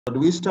Do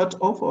we start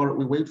off or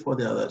we wait for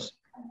the others?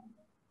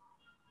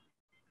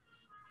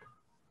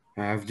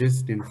 I have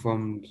just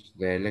informed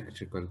the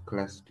electrical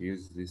class to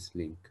use this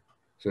link,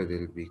 so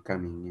they'll be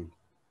coming in.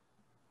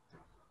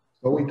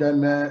 So we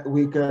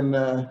can.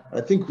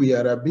 I think we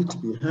are a bit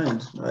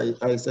behind.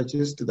 I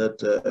suggest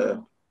that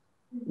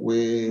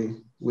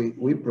we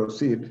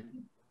proceed.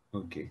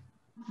 Okay.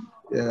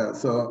 Yeah.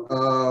 So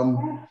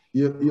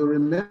you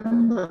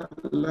remember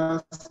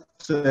last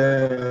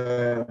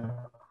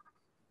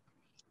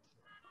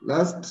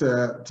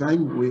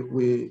time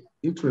we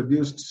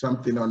introduced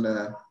something on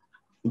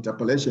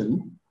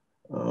interpolation,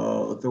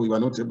 though we were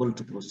not able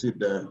to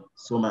proceed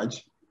so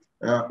much.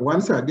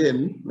 Once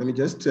again, let me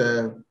just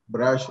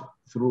brush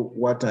through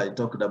what I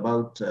talked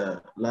about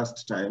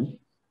last time,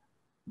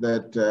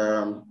 that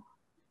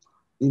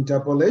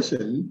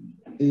interpolation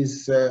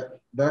is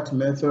that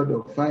method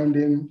of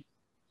finding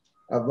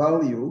a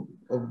value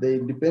of the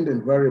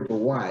independent variable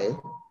y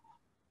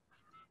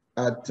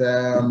at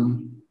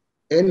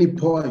any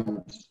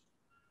point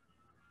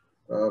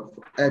of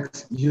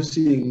x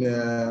using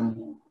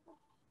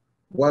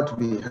what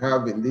we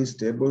have in this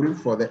table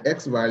for the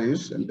x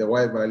values and the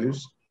y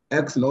values,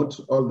 x naught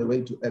all the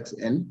way to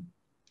xn.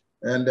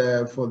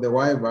 And for the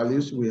y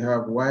values, we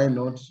have y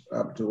naught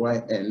up to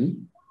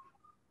yn.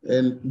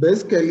 And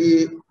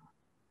basically,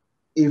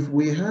 if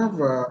we have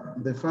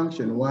the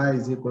function y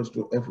is equals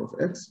to f of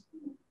x,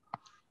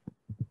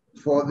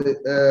 for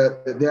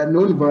the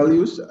unknown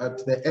values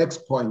at the x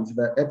points,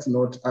 the x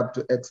naught up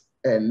to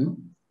xn,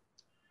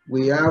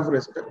 we have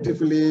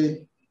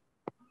respectively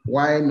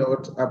y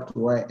naught up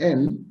to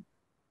yn,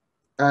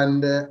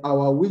 and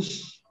our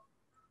wish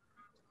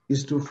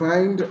is to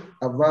find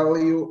a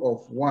value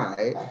of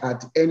y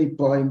at any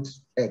point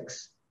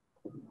x.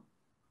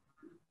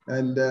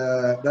 And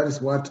that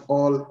is what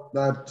all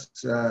that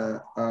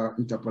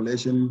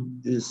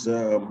interpolation is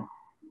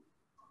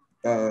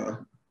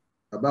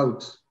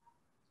about.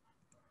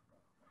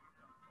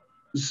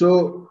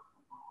 So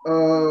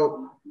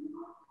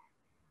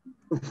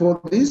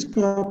for this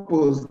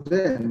purpose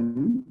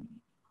then,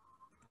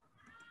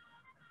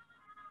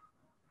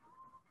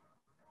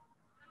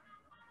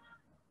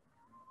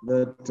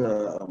 that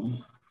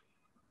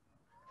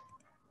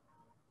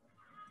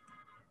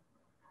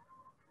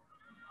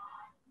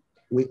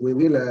we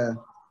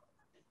will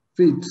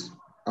fit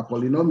a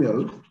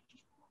polynomial.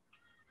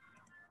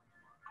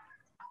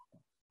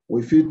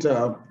 We fit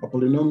a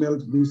polynomial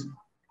to these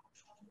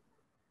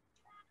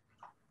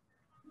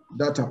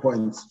data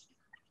points.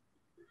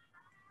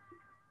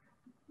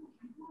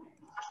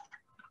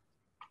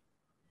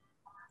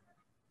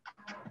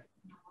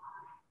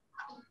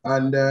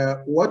 And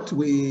the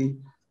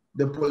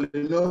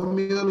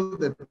polynomial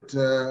that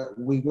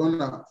we're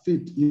gonna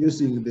fit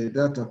using the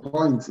data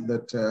points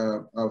that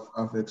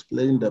I've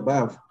explained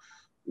above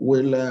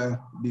will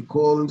be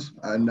called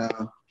an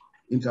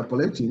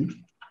interpolating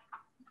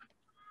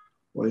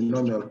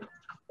polynomial.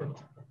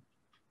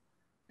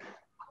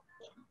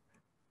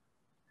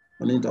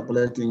 An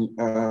interpolating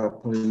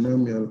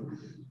polynomial.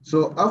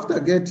 So after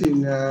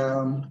getting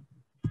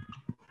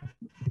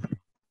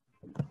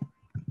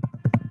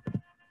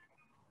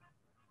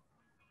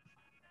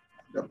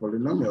the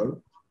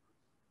polynomial,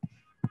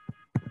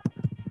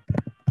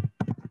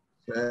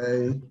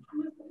 say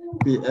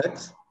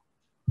px,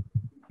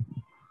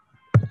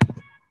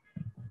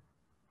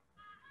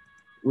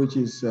 which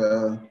is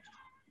an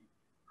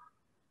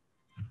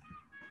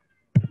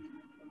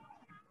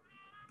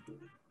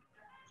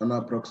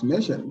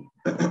approximation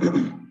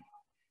to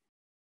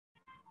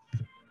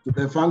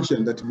the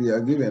function that we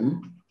are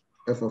given,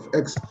 f of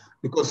x,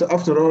 because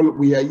after all,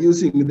 we are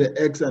using the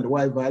x and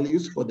y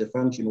values for the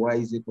function y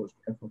is equal to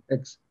f of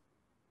x.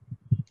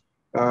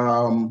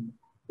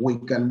 We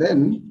can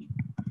then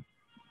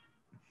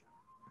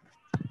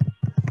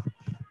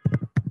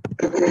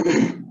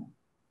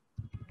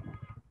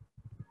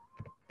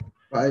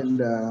find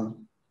the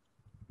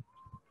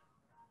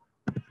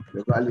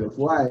value of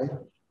y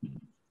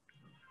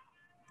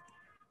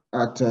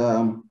at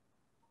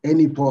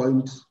any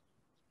point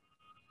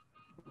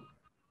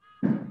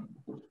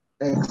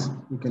x.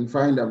 We can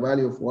find a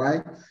value of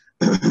y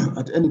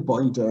at any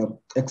point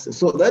x.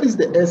 So that is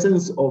the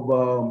essence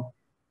of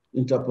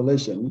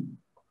interpolation.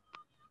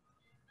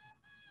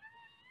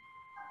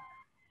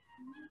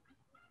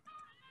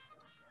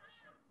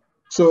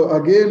 So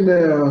again,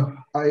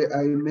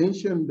 I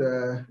mentioned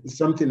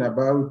something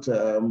about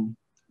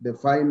the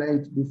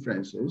finite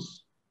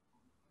differences.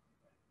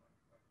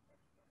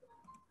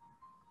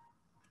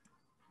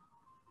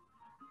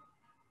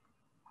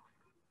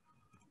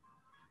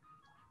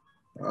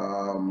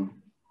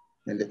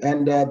 And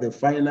under the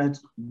finite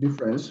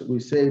difference, we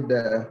said,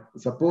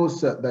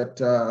 suppose that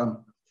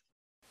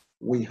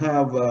we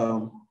have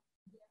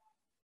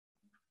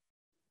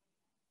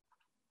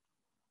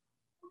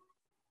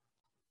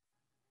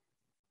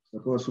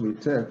suppose we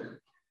take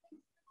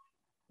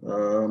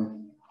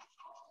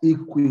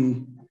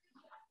equi-spaced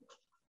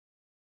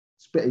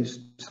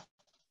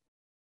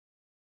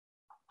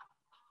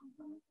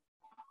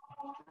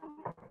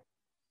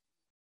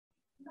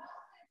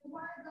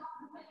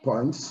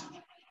points.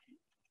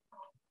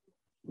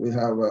 We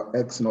have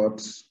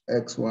x0,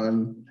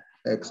 x1,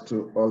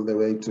 x2, all the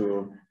way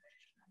to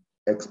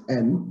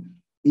xn,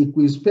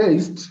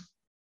 equispaced,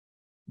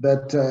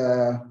 that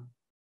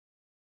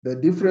the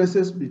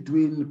differences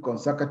between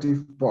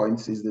consecutive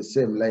points is the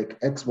same, like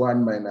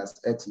x1 minus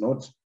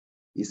x0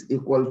 is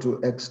equal to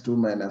x2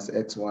 minus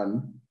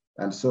x1,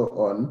 and so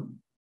on.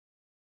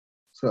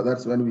 So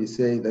that's when we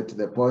say that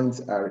the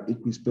points are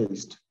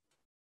equispaced.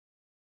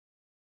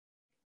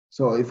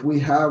 So if we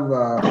have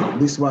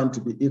this one to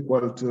be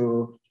equal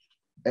to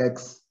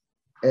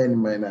xn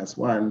minus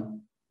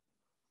 1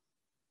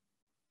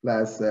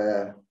 plus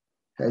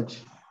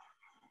h,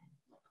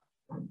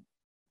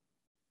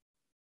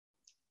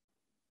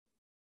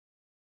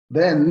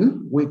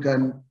 then we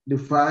can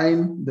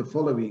define the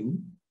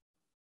following.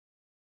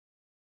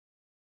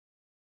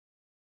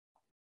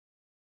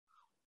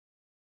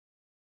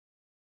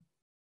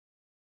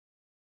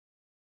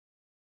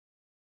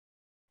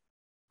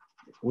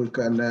 We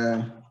can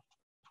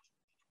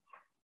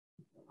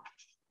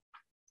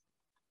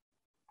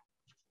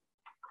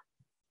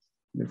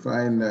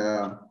define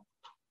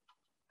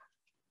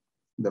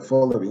the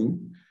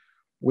following.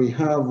 We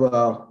have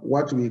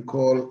what we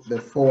call the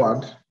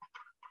forward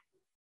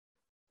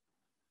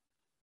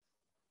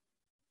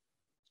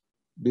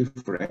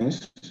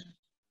difference.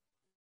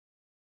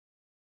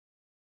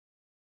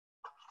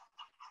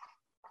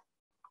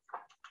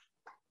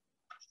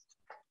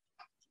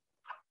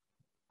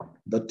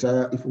 That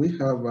if we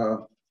have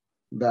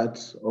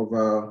that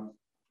over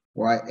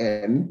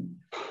yn,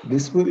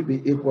 this will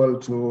be equal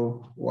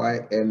to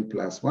yn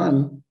plus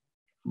 1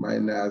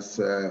 minus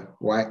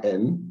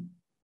yn.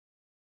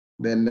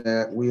 Then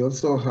we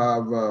also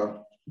have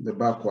the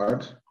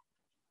backward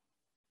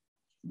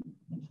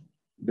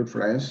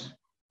difference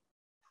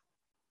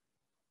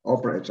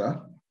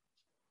operator.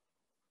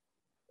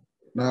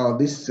 Now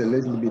this is a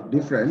little bit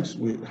different.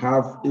 We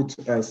have it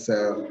as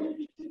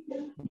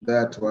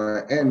that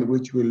yn,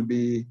 which will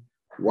be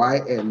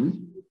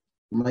yn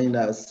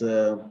minus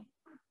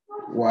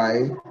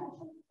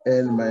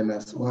yn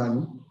minus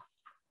 1.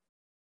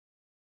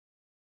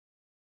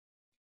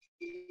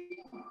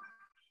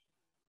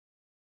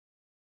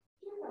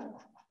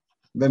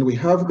 Then we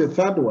have the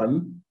third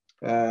one,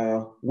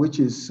 which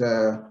is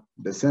the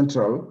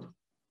central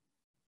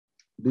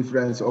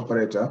difference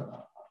operator.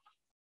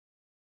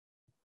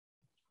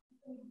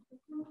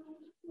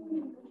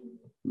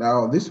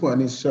 Now this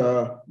one is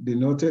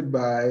denoted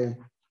by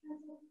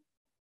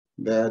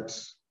that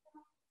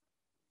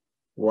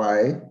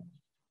yi.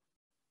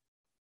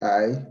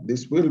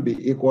 This will be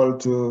equal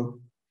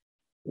to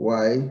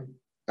yi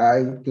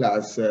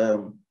plus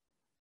a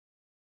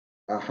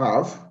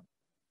half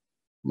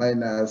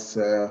minus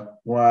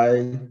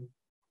yi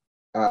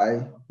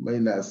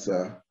minus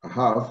a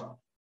half.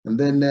 And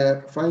then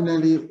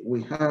finally,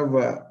 we have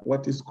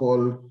what is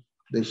called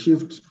the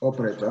shift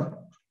operator.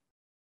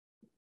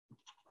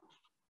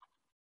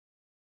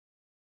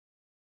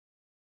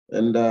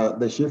 And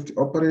the shift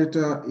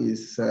operator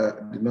is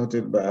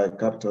denoted by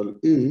capital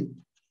E.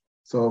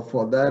 So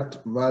for that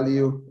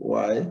value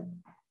y,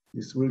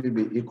 this will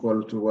be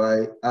equal to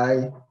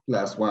yi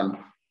plus 1.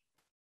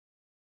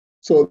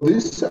 So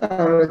these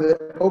are the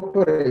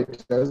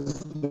operators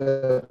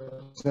that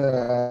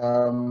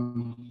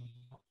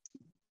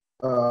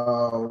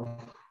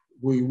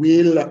we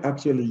will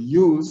actually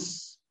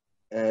use,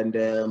 and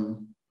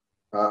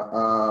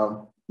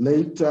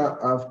later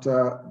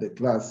after the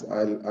class,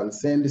 I'll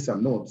send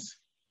some notes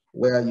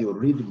where you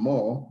read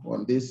more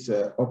on these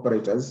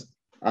operators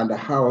and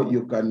how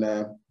you can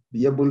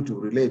be able to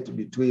relate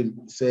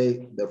between,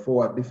 say, the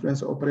forward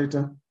difference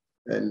operator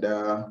and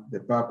the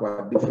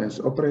backward difference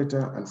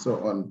operator, and so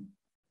on.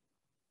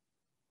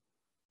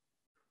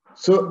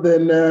 So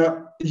then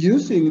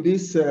using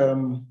these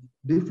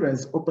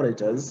difference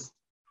operators,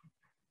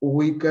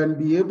 we can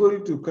be able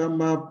to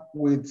come up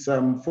with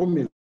some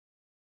formula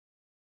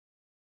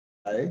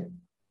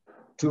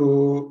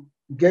to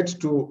get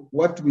to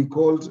what we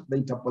called the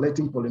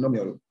interpolating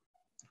polynomial.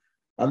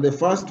 And the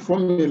first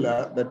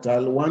formula that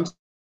I'll want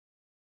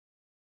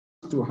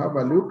to have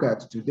a look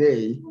at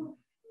today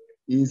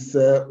is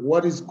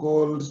what is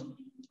called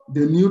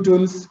the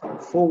Newton's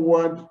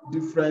forward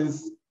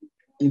difference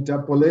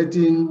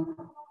interpolating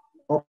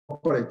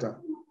operator.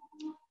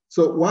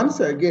 So once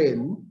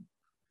again,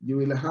 you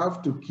will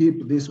have to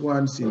keep these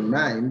ones in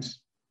mind,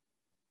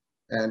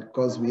 and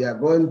because we are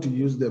going to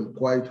use them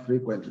quite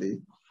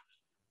frequently.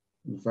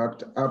 In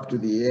fact, up to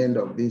the end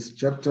of this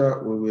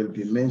chapter, we will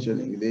be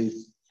mentioning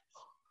this.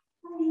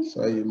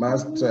 So you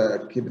must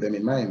keep them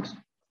in mind.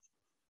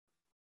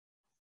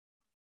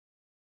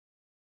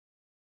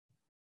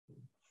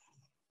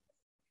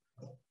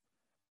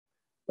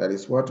 That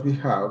is what we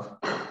have: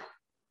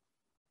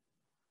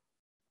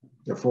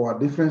 the forward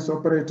difference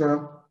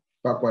operator,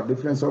 backward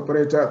difference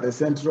operator, the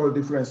central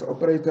difference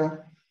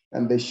operator,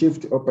 and the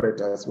shift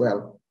operator as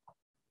well.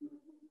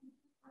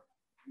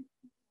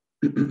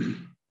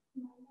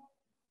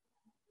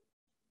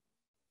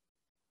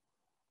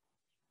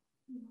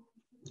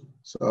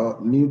 So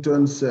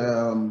Newton's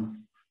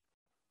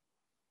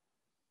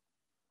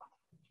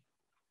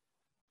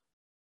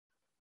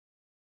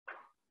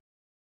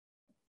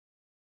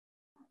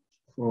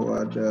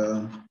forward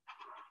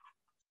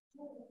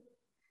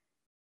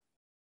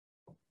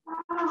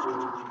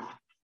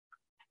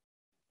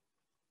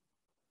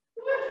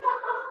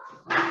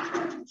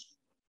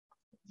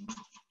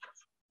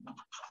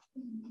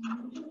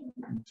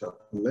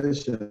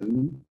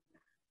interpolation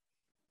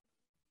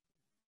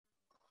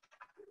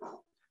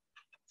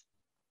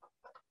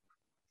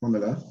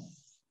formula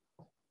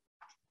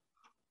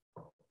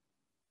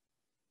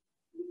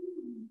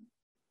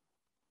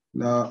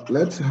now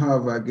let's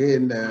have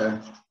again the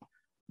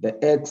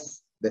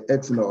x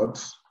naught,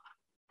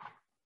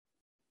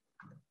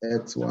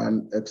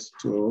 x1,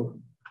 x2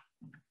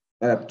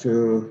 up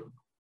to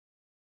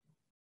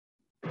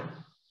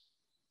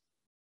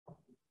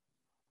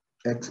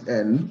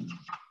xn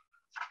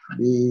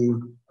be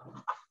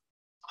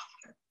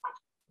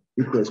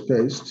equal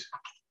spaced.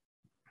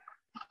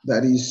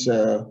 That is,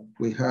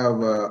 we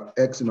have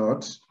x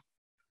naught,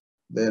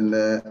 then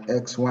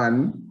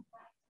x1,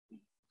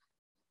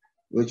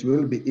 which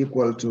will be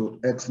equal to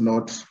x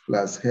naught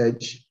plus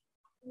h,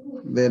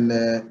 then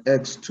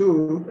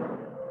x2,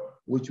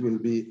 which will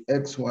be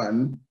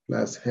x1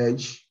 plus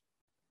h,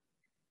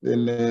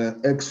 then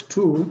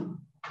x2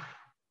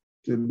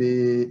 to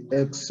be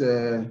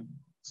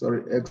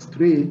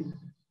x3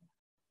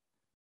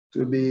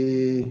 to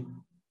be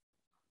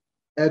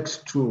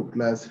x2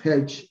 plus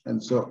h,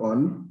 and so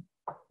on,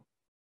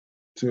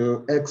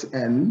 to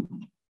xn,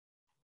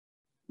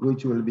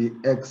 which will be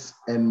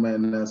xn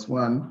minus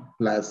 1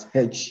 plus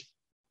h.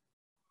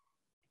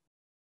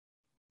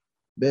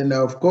 Then,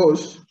 of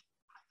course,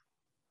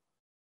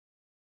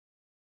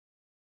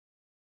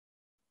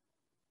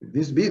 if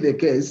this be the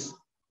case,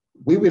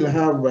 we will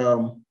have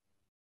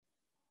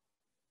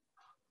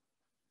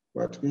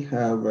what we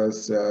have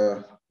as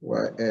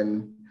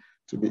yn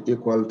to be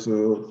equal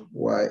to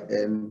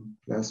yn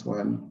plus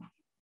 1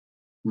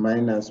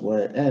 minus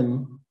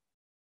yn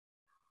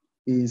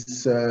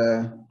is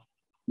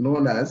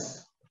known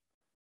as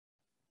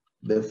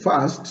the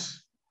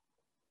first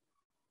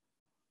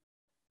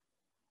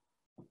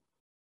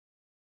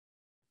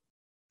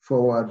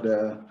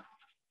forward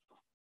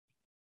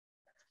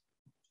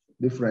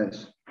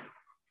difference.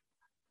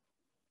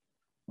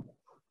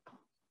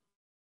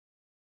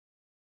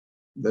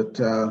 That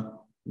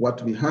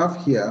what we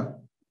have here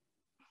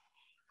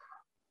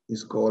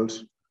is called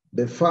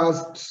the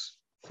first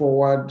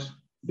forward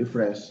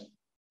difference.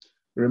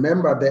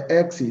 Remember, the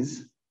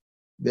x's,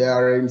 they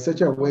are in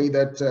such a way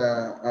that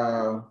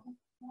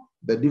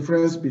the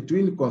difference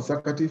between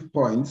consecutive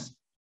points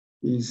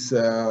is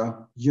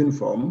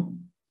uniform.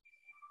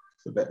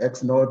 So the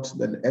x naught,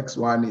 then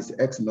x1 is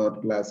x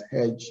naught plus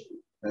h,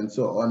 and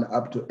so on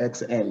up to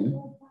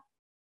xn.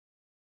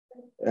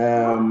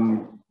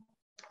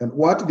 And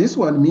what this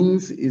one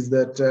means is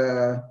that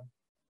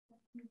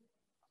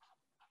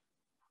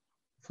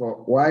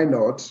for y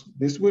naught,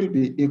 this will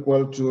be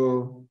equal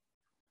to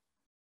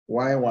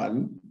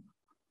y1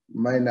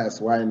 minus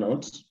y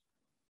naught.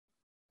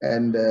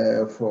 And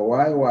for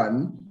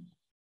y1,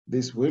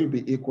 this will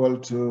be equal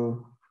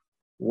to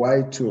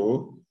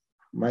y2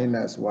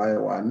 minus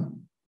y1,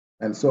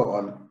 and so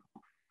on.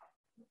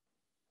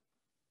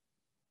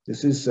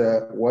 This is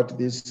what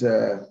this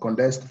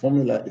condensed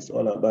formula is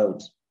all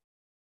about.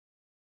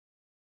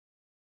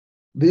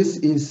 This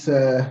is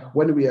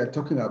when we are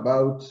talking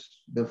about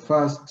the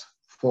first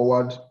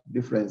forward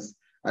difference.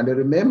 And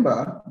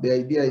remember, the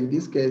idea in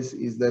this case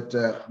is that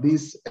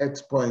these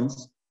x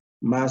points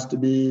must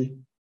be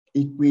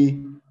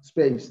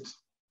equispaced.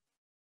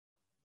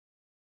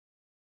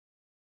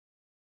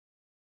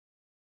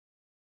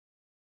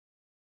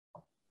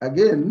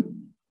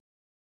 Again,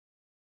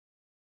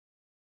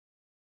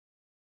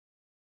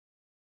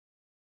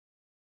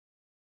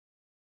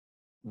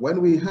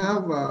 when we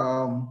have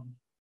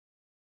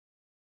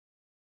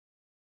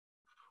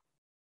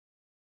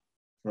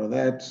for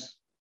that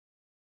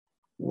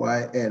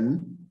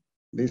yn,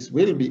 this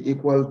will be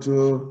equal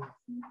to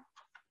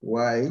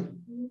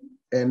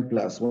yn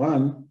plus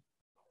 1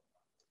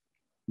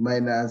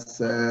 minus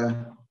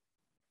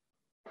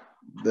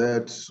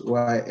that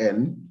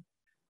yn,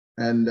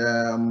 and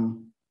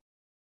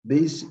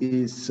this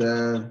is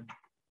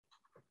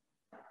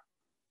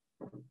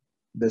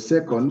the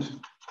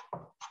second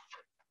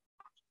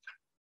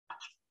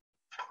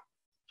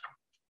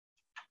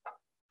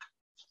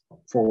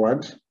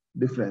forward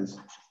difference.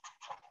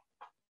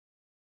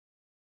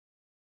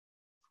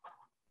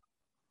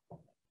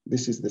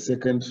 This is the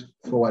second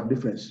forward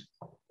difference.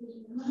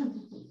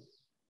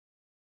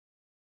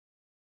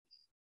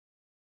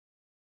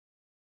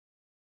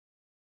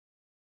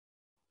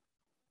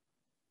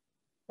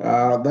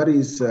 That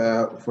is,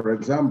 for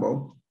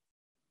example,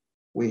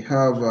 we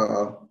have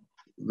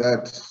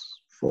that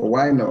for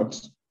y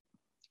naught,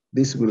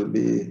 this will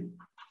be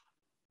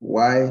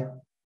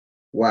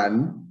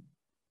y1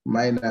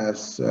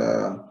 minus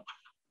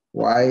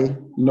y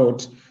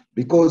naught,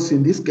 because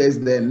in this case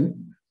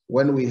then,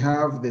 when we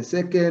have the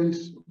second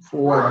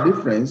forward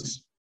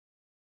difference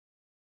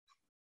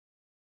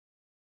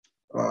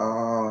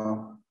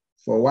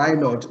for y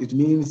naught, it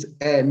means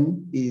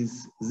n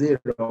is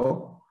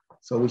 0.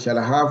 So we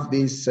shall have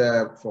this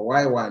for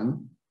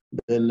y1,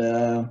 then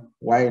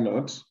y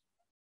naught.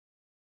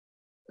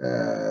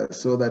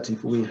 So that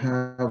if we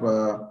have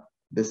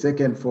the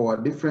second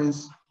forward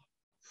difference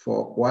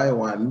for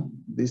y1,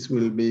 this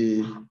will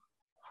be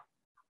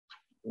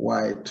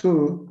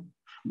y2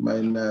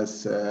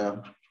 minus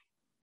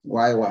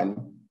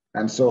y1,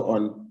 and so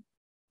on.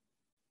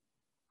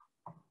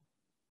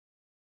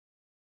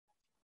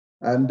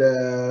 And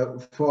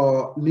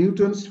for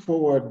Newton's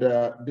forward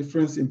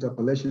difference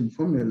interpolation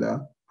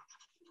formula,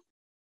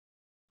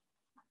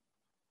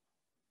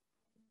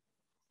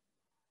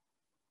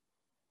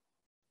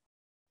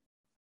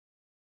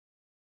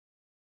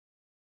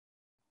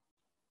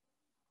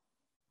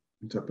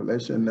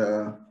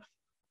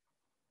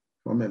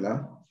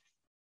 formula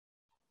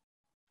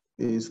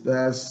is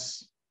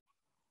thus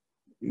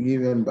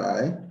given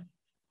by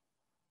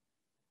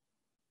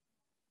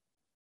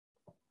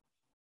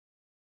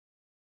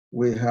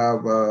we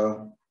have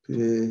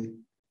P,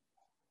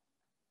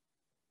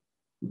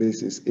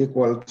 this is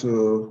equal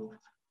to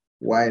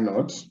y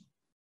naught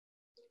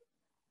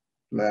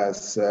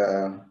plus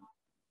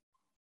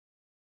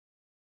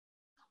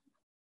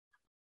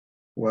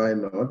y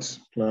naught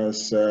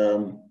plus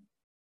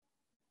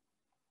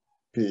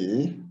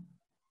P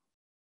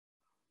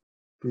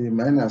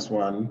minus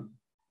 1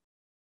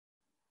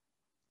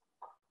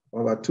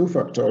 over 2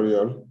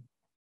 factorial,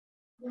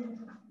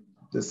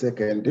 the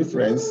second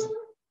difference,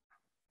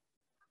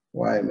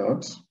 y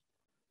naught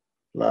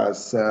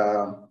plus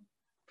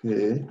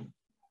P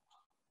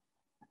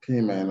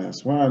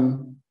minus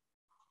 1,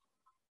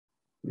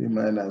 P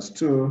minus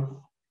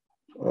 2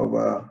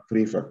 over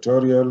 3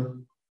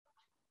 factorial,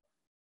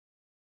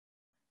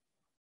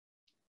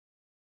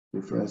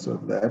 difference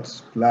of that,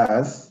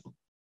 plus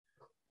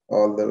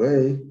all the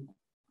way,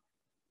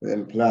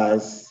 then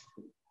plus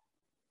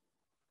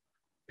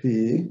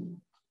P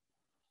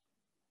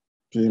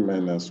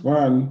minus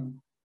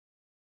 1,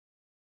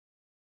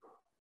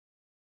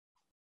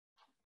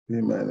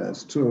 P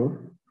minus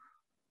 2,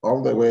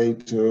 all the way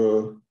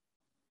to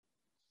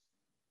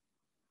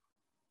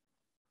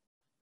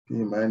P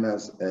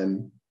minus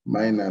n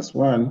minus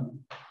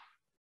 1,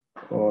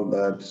 all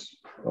that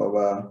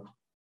over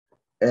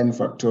n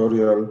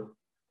factorial,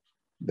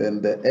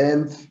 then the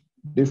nth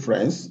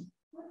difference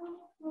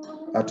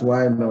at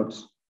y naught,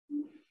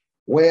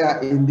 where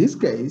in this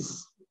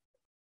case,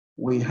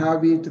 we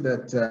have it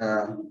that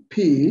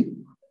P,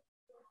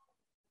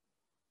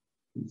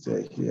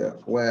 say here,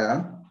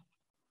 where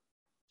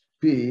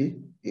P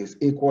is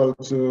equal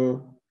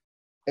to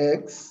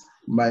x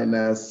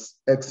minus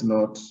x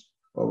naught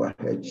over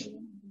h.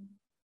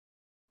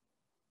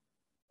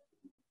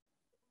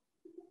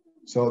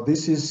 So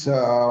this is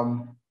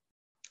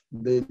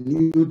the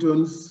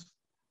Newton's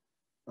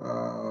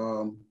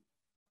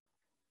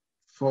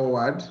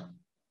forward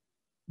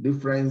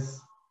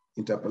difference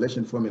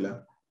interpolation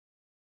formula.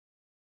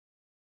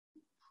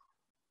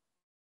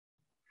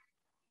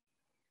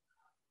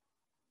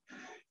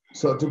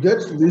 So to get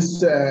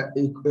this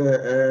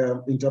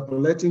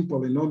interpolating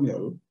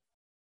polynomial,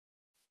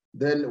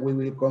 then we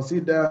will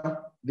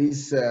consider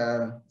this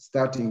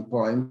starting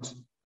point.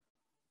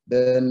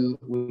 Then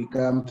we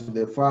come to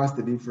the first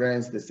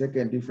difference, the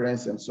second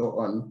difference, and so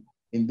on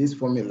in this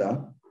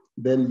formula.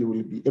 Then you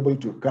will be able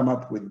to come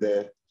up with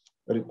the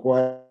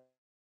required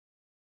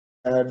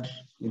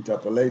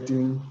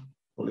interpolating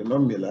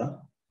polynomial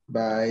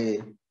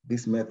by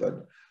this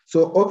method.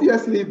 So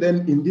obviously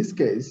then in this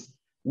case,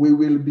 we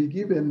will be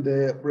given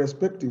the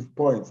respective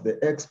points,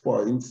 the x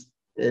points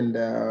and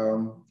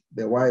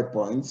the y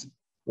points.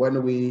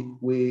 When we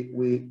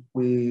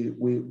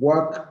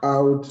work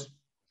out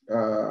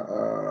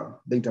the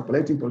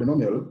interpolating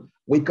polynomial,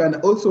 we can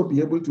also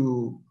be able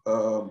to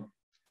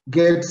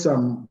get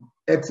some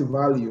x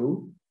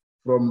value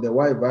from the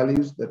y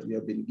values that we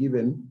have been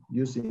given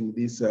using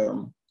this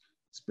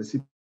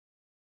specific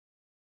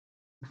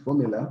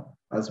formula,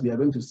 as we are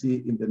going to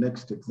see in the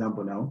next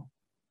example now.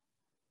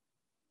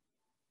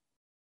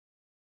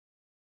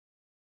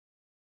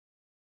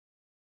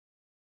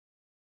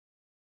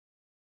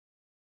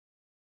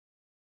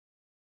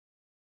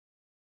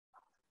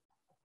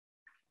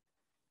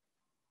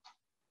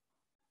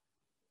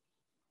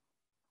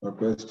 The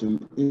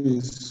question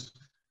is,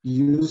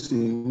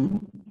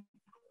 using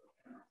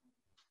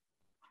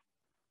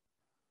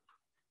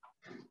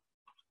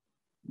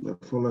the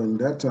following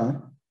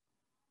data,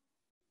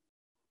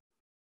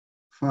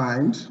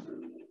 find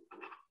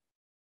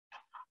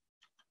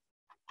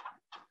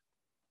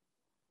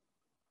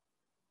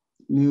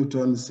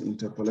Newton's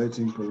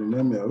interpolating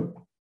polynomial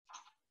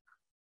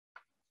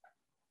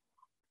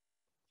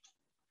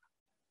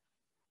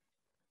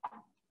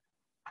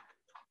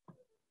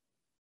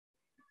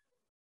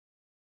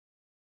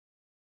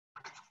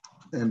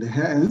and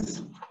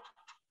hence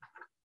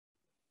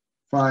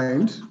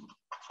find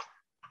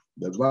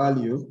the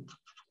value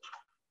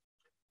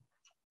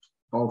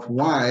of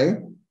y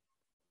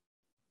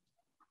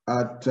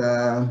at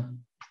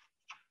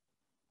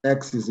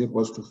x is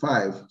equals to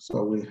 5.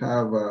 So we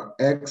have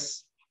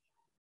x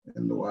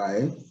and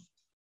y.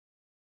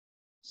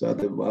 So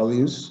the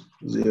values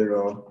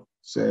 0,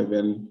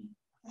 7,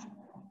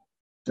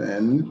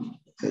 10,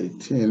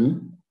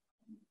 18,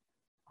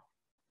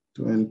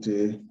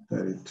 20,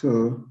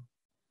 32,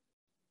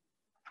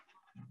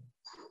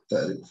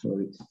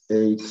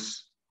 48,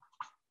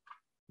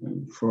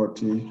 and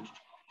 40,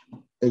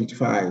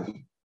 85.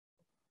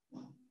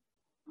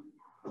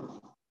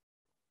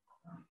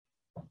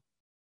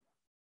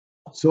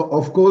 So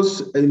of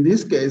course, in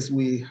this case,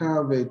 we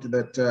have it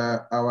that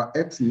our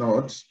x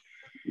naught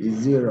is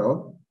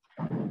 0,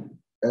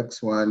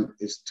 x1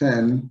 is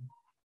 10,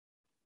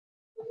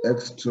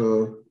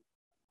 x2,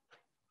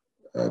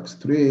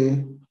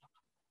 x3,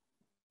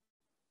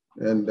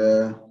 and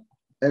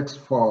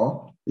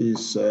x4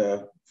 is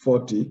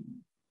 40.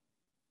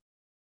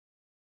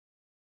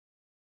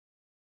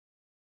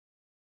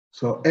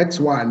 So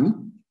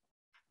x1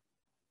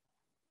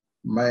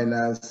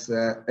 minus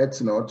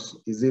x naught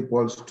is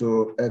equals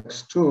to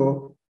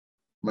x2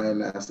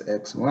 minus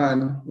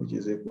x1, which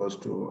is equals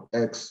to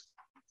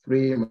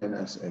x3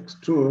 minus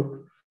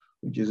x2,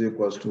 which is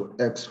equals to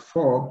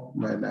x4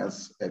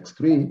 minus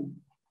x3,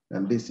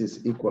 and this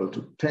is equal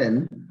to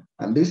 10.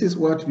 And this is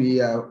what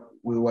we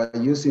were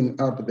using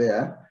up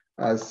there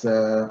as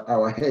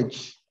our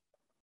h.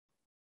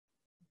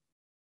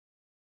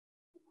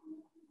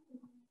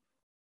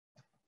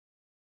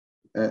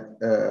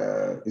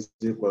 Is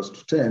equals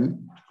to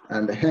 10,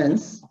 and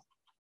hence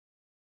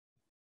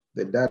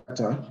the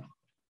data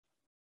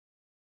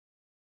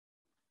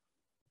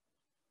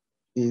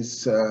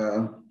is,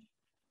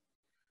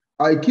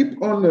 I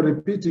keep on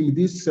repeating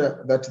this,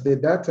 that the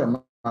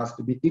data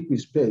must be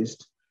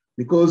equispaced,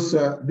 because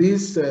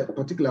this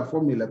particular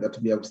formula that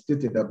we have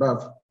stated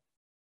above,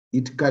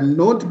 it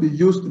cannot be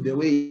used the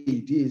way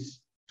it is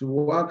to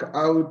work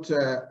out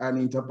an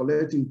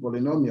interpolating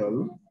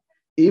polynomial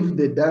if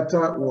the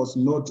data was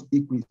not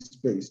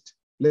equispaced.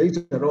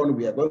 Later on,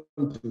 we are going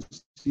to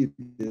see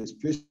the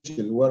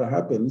situation what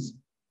happens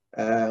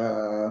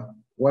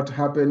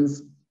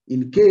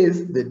in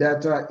case the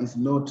data is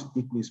not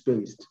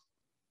equispaced.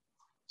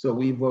 So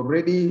we've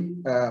already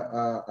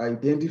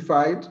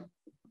identified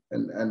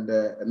and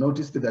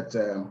noticed that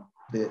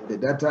the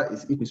data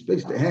is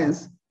equispaced.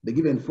 Hence, the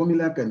given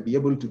formula can be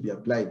able to be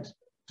applied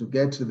to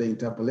get to the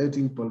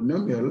interpolating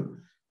polynomial,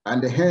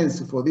 and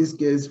hence, for this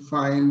case,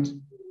 find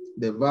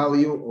the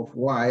value of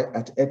y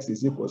at x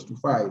is equals to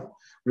 5.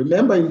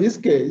 Remember, in this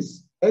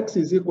case, x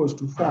is equals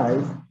to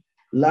 5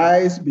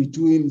 lies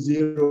between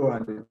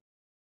 0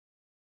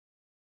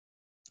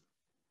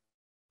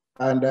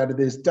 and at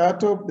the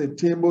start of the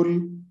table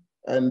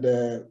and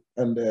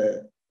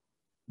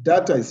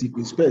data is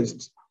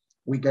equispaced,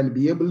 we can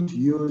be able to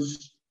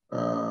use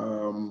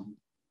the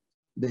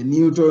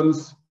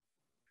Newton's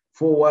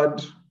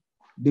forward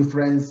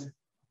difference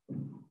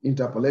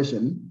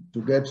interpolation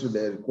to get to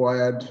the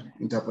required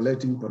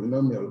interpolating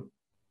polynomial.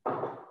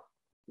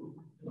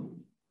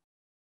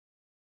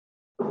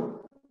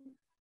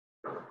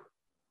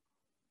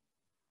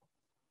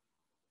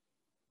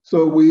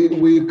 So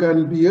we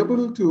can be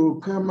able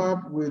to come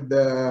up with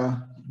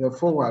the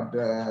forward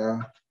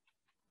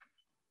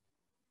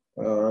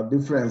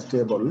difference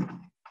table.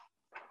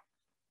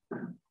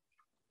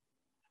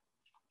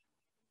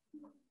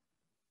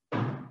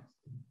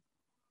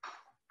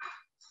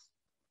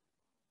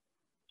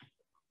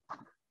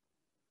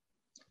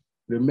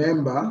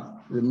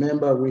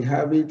 Remember, we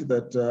have it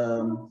that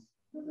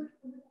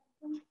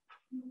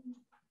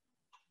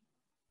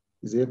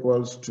is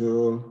equals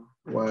to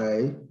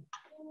y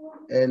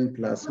n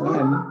plus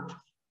 1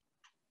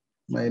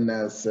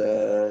 minus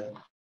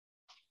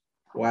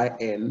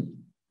yn.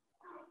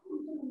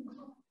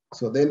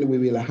 So then we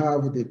will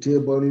have the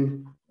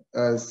table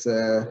as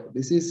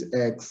this is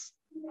x,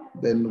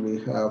 then we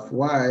have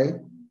y,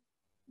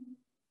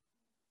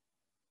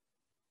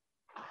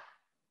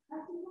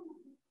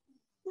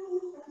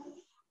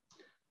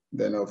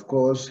 then of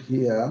course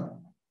here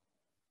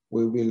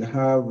we will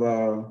have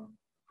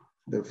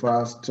the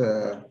first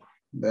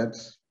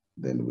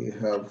then we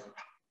have,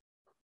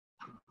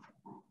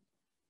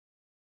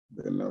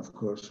 then of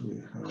course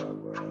we have,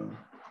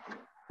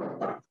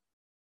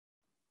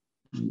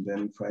 and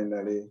then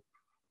finally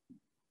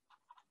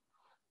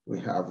we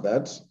have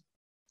that.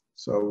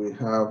 So we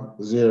have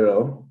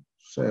 0,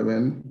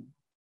 7,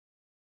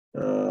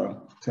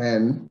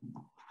 10,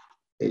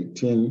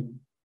 18,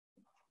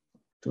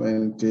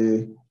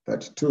 20,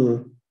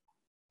 32,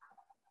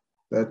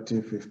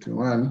 30,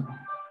 51,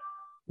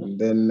 and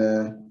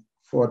then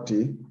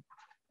 40,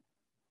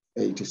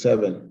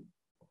 87.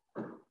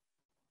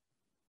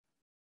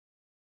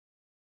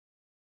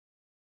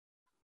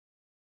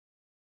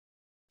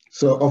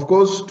 So of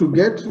course, to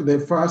get the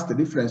first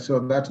difference, so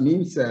that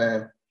means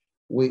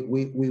we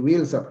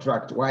will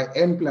subtract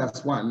yn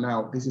plus 1.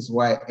 Now this is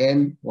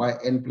yn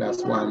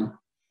plus 1.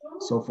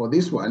 So for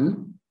this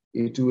one,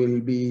 it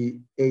will be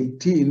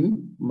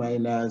 18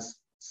 minus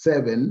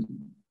 7,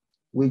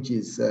 which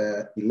is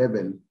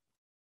 11.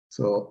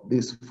 So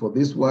this, for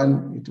this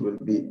one, it will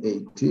be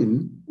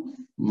 18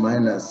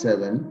 minus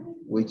 7,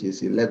 which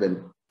is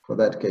 11 for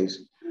that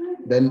case.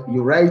 Then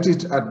you write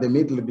it at the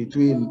middle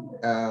between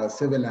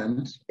 7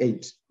 and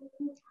 8,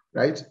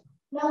 right?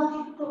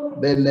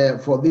 Then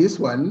for this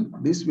one,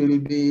 this will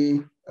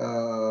be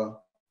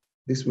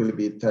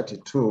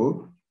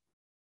 32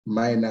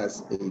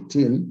 minus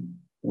 18,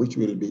 which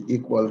will be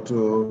equal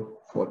to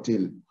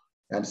 14,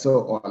 and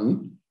so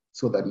on,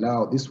 so that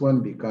now this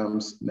one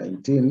becomes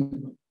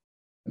 19,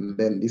 and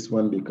then this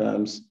one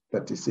becomes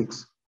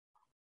 36.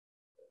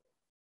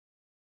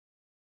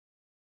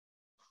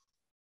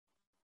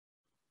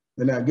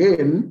 Then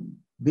again,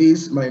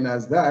 this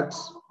minus that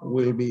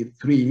will be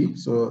 3.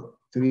 So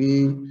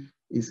 3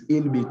 is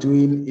in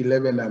between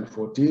 11 and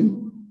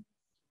 14.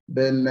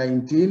 Then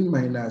 19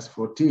 minus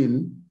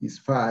 14 is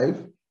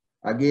 5.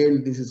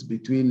 Again, this is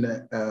between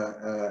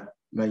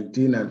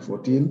 19 and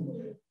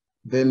 14.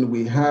 Then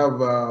we have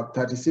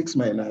 36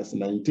 minus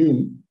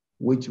 19,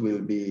 which will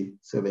be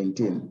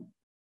 17.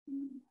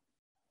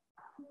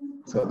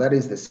 So that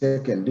is the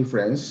second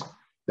difference.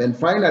 Then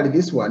finally,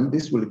 this one,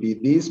 this will be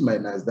this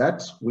minus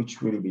that,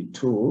 which will be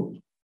 2.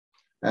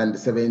 And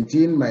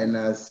 17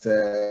 minus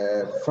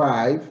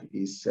 5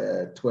 is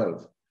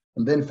 12.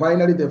 And then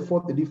finally, the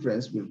fourth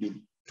difference will be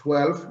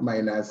 12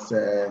 minus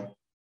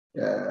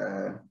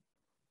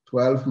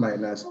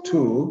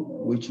 2,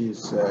 which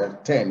is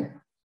 10.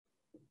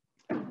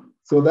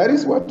 So that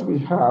is what we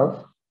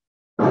have.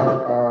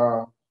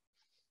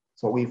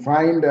 So we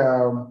find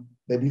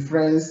the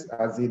difference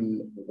as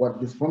in what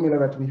this formula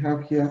that we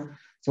have here.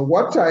 So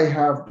what I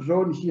have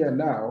drawn here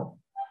now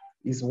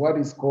is what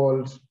is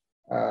called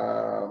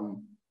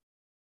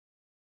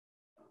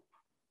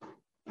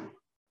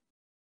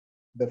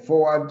the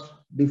forward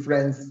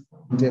difference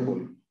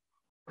table.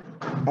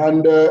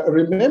 And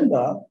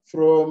remember,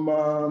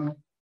 from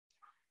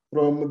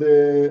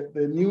the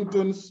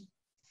Newton's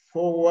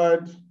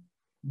forward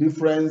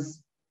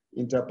difference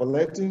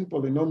interpolating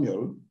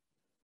polynomial,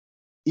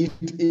 it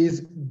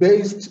is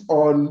based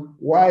on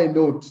y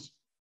naught,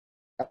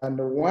 and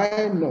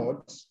y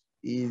naught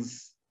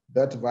is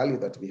that value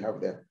that we have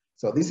there.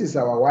 So this is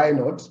our y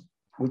naught,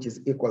 which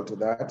is equal to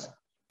that.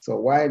 So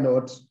y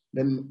naught,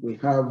 then we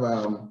have,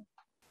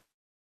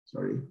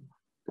 sorry,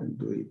 can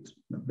do it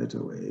in a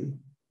better way.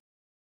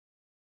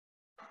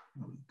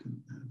 We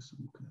can add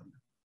some color.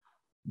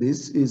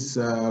 This is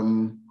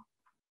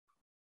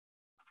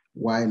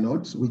y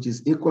naught, which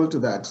is equal to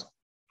that,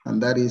 and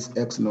that is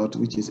x naught,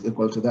 which is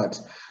equal to that.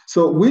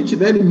 So which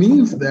then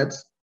means that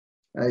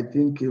I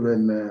think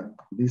even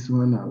this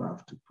one, I'll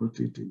have to put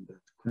it in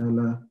that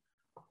color,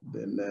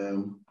 then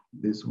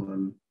this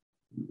one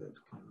in that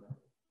color,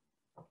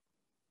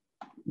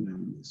 and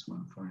then this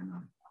one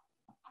final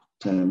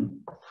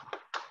 10.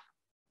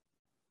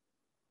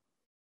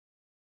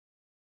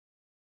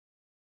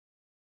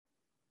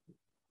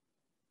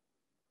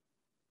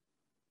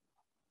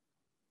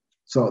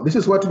 So this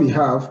is what we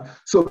have.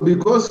 So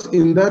because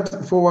in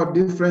that forward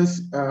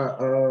difference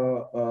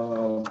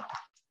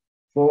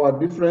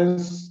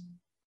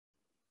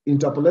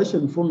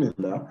interpolation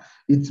formula,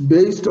 it's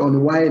based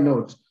on y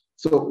naught.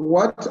 So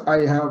what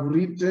I have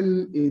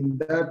written in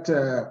that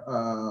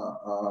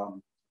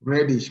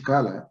reddish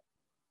color,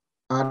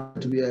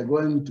 and we are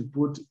going to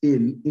put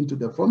into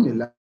the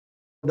formula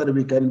so that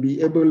we can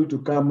be able to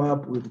come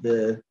up with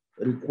the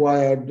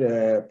required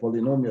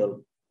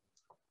polynomial.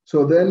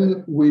 So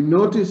then we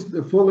notice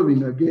the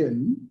following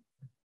again.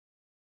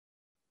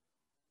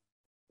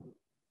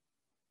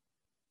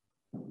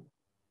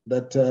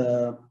 That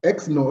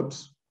x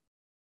naught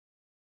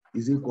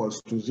is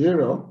equals to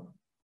 0,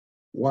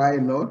 y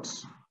naught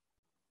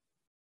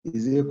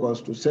is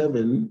equals to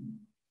 7,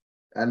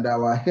 and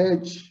our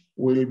h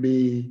will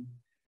be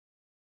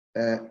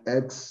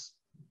x,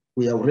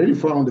 we have already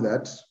found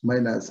that,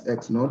 minus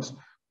x naught,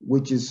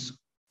 which is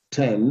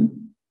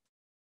 10.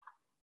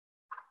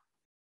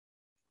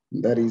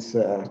 That is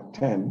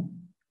 10.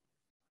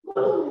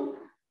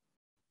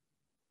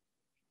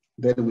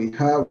 Then we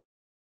have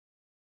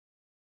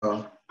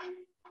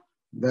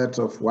that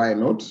of y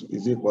naught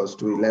is equals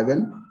to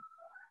 11.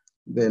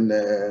 Then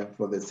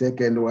for the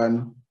second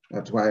one,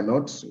 at y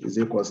naught is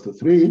equals to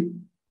 3.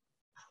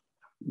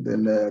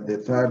 Then the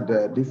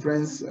third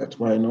difference at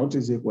y naught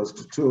is equals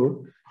to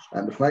 2.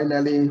 And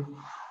finally,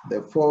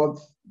 the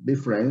fourth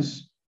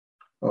difference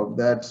of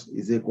that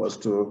is equals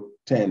to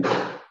 10.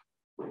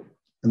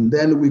 And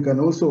then we can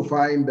also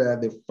find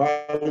the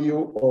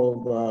value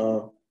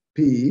of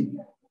P.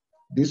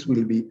 This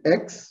will be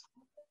x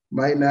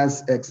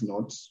minus x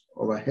naught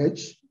over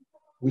h,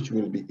 which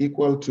will be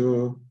equal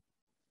to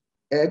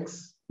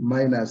x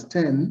minus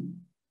 10,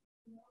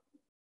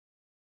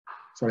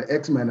 sorry,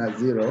 x minus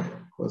 0,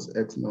 because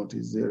x naught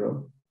is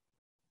 0,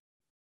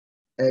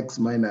 x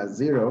minus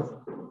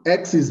 0.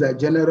 X is a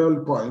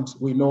general point.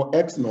 We know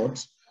x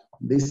naught.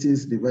 This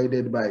is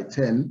divided by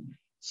 10.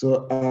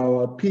 So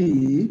our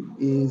P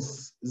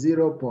is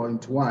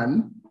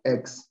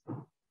 0.1x.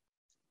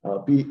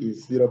 Our P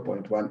is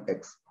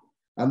 0.1x.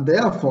 And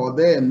therefore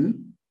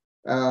then,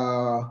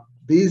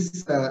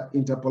 this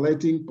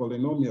interpolating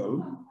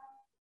polynomial,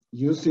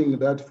 using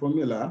that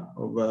formula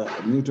of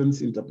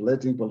Newton's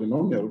interpolating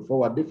polynomial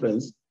forward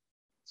difference,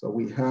 so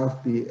we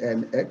have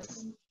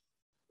Pnx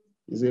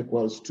is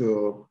equals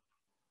to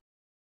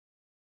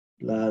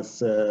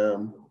plus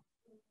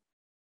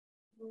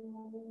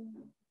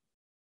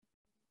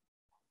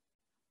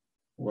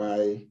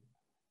y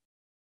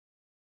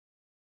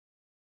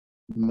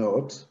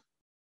naught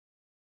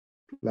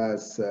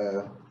plus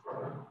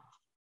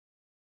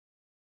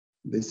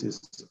this is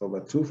over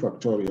 2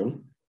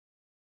 factorial.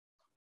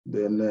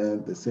 Then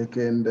the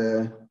second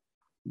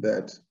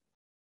that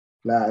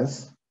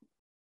plus.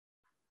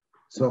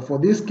 So for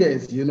this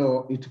case, you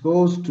know, it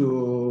goes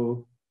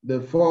to the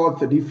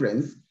 4th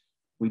difference.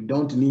 We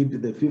don't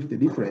need the 5th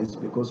difference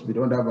because we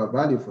don't have a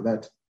value for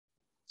that.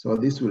 So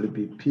this will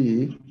be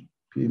p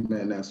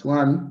minus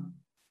 1,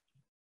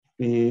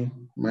 p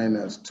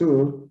minus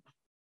 2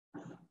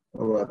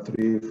 over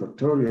 3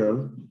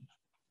 factorial,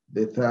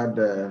 the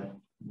third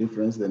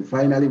difference. Then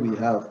finally we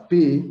have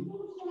p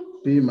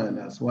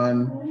minus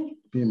 1,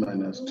 p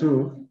minus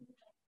 2,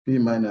 p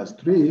minus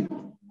 3.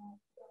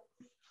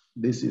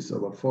 This is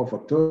over 4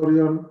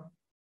 factorial.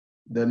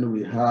 Then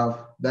we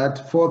have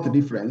that 4th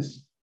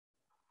difference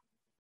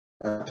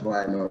at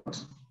y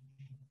naught.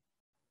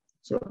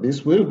 So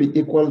this will be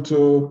equal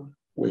to,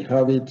 we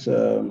have it,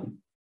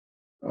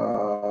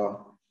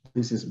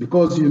 this is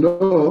because, you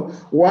know,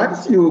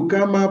 once you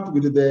come up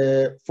with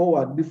the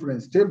forward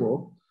difference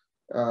table,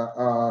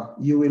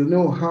 you will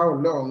know how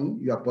long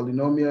your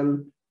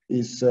polynomial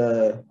is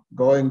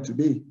going to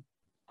be.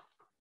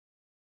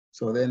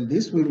 So then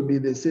this will be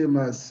the same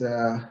as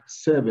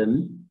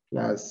 7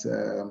 plus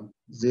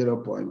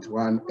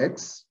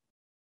 0.1x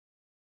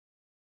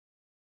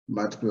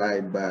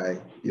multiplied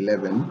by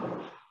 11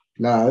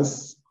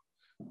 plus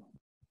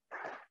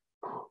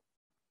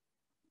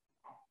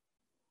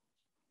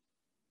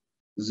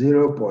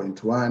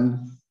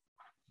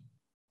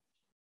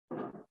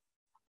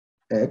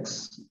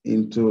 0.1x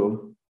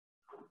into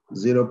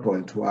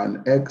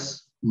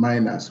 0.1x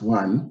minus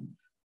 1.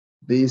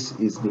 This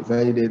is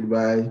divided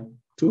by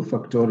 2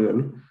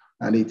 factorial,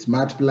 and it's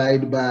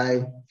multiplied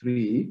by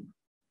 3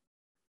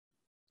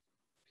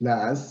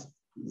 plus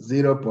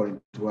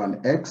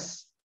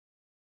 0.1x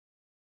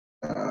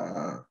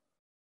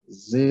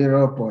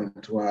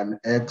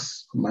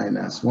 0.1x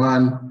minus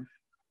 1,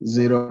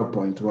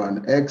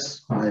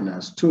 0.1x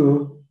minus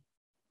 2.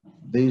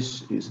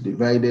 This is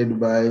divided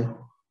by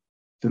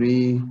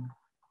 3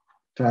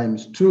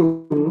 times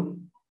 2.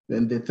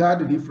 Then the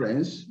third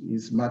difference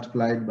is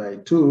multiplied by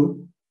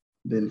 2.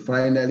 Then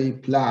finally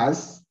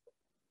plus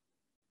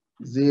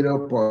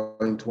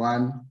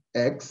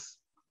 0.1x,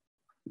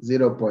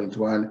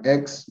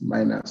 0.1x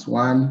minus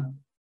 1,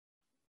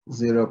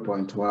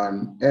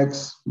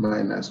 0.1x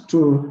minus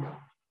 2,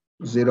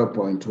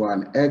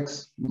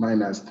 0.1x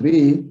minus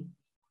 3.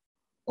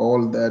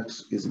 All that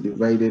is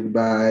divided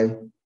by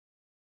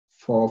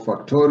 4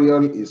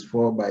 factorial is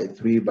 4 by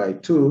 3 by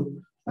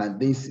 2, and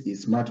this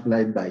is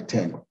multiplied by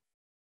 10.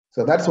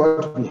 So that's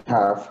what we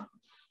have.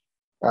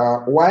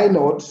 Y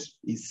naught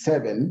is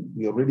 7.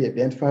 We already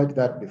identified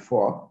that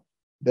before.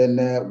 Then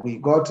we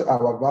got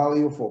our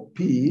value for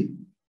P,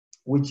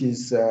 which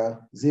is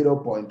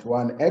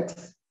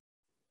 0.1x.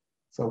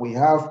 So we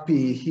have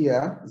P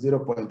here,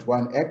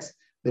 0.1x.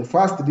 The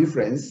first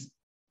difference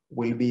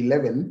will be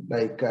 11,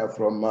 like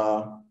from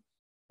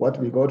what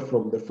we got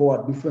from the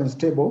forward difference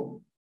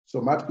table. So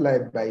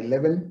multiplied by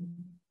 11.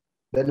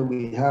 Then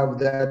we have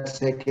that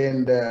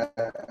second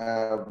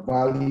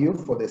value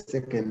for the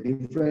second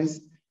difference,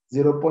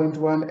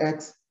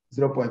 0.1x,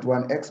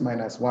 0.1x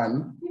minus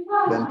 1,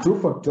 then 2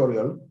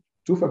 factorial.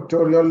 2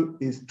 factorial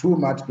is 2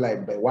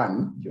 multiplied by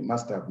 1. You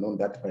must have known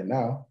that by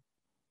now.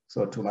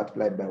 So 2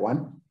 multiplied by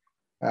 1.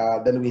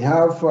 Then we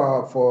have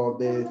for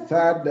the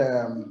third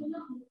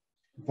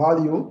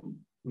value,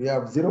 we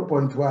have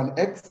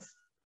 0.1x,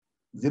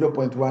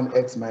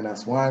 0.1x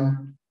minus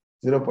 1,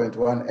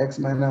 0.1x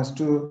minus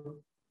 2,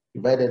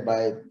 divided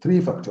by 3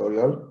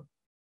 factorial.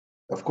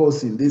 Of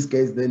course, in this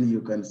case, then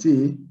you can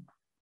see,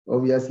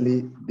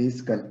 obviously,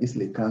 this can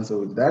easily cancel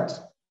with that.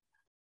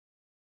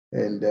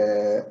 And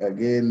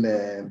again,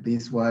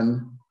 this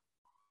one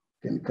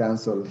can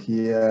cancel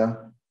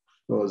here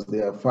because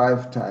there are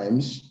 5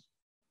 times.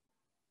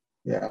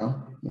 Yeah,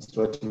 that's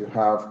what you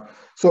have.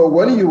 So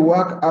when you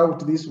work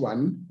out this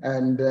one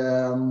and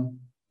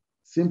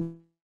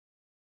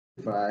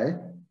simplify,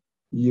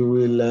 you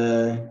will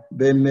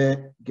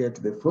then get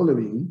the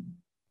following.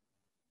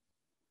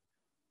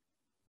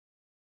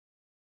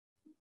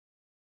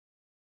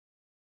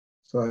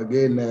 So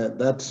again,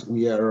 that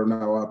we are on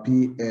our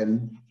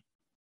Pn.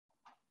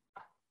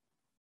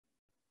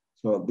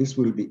 So this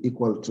will be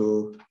equal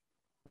to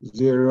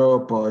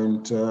 0.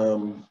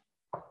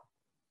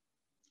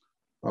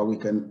 Or we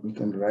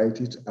can write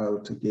it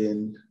out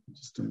again.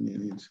 Just a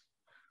minute.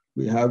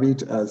 We have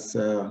it as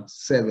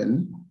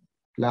 7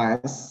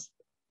 plus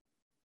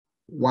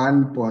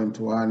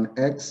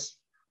 1.1x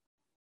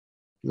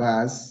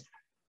plus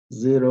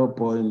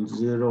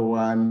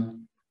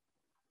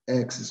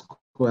 0.01x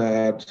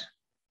squared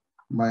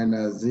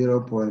minus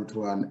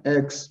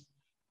 0.1x,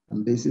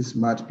 and this is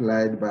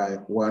multiplied by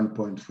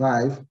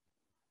 1.5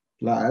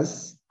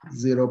 plus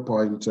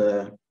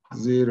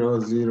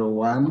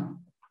 0.001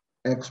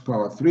 x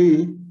power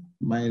 3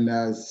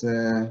 minus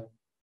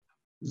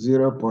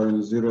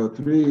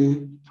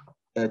 0.03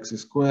 x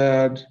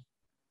squared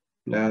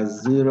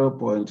plus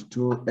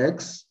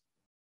 0.2x,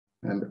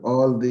 and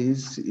all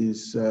this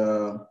is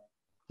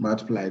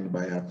multiplied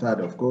by a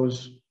third, of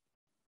course,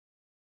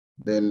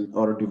 then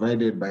or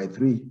divided by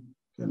 3. You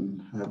can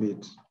have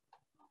it.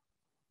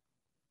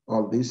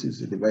 All this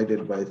is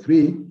divided by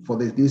 3 for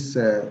this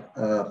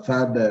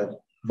third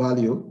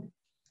value,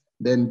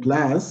 then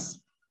plus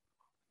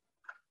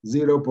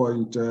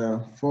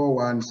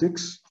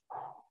 0.416,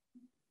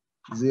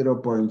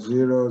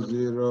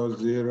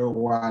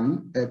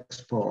 0.0001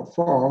 x power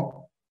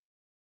 4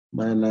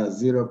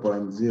 minus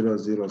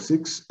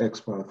 0.006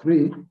 x power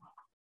 3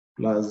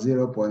 plus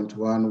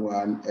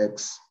 0.11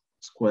 x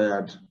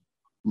squared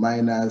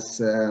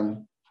minus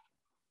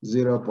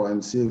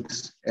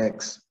 0.6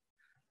 x,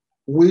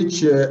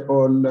 which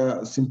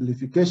on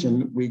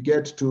simplification, we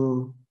get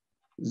to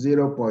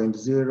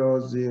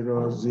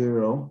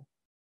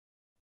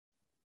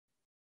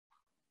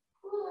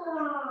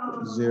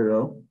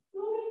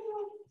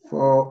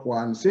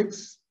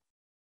 0.0000416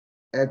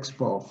 x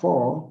power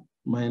 4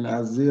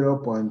 minus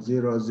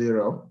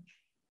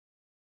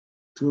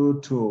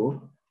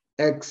 0.0022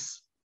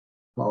 x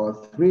power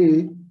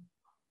 3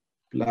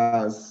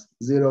 plus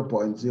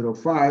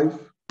 0.05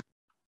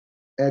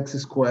 x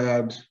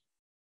squared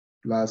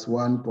plus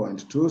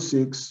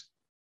 1.26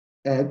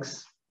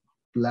 x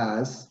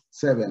plus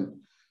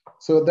 7.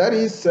 So that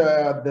is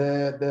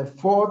the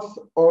fourth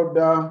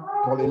order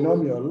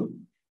polynomial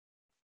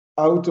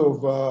out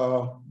of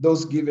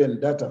those given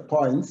data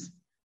points.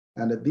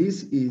 And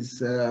this is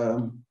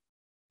the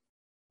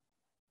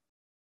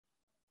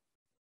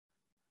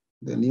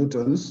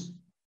Newton's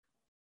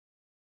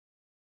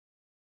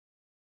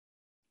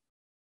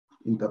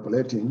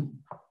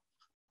interpolating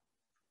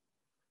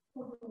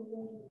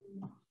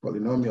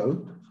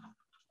polynomial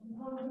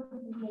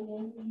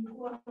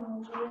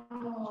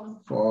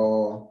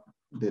for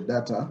the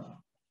data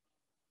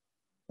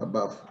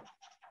above.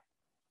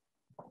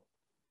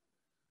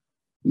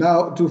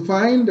 Now, to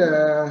find,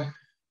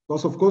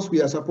 because of course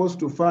we are supposed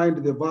to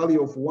find the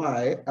value of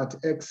y at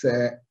x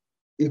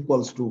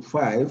equals to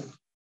 5,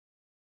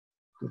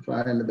 to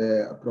find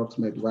the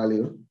approximate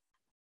value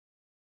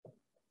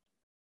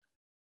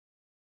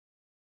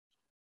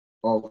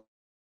of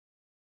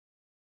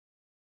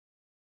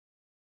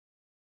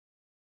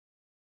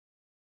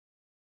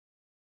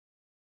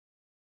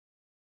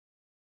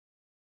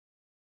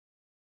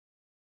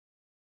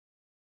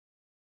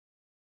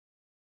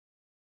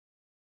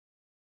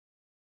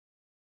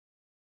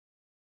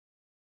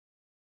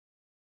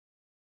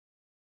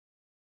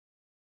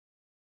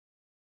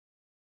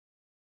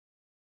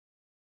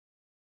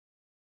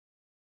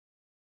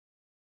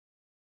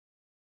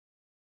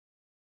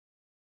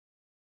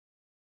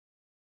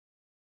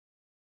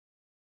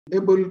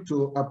able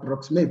to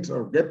approximate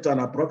or get an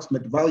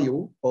approximate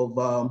value of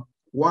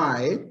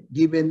y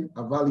given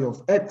a value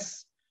of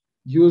x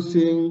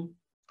using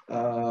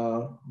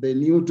the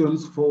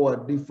Newton's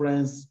forward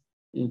difference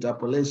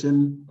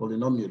interpolation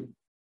polynomial,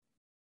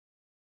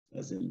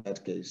 as in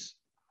that case.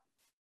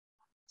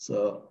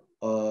 So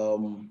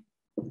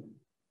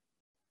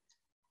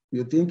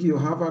you think you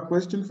have a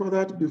question for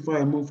that before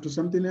I move to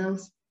something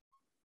else?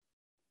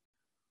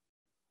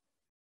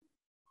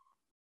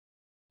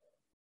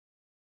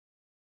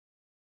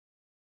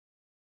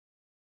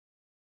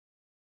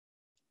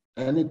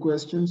 Any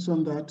questions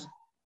on that?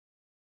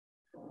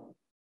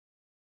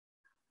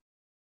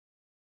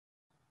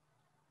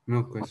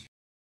 No question.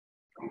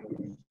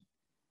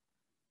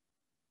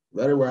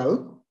 Very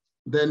well.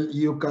 Then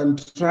you can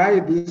try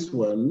this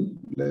one.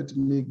 Let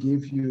me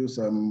give you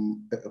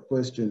some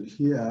question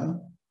here.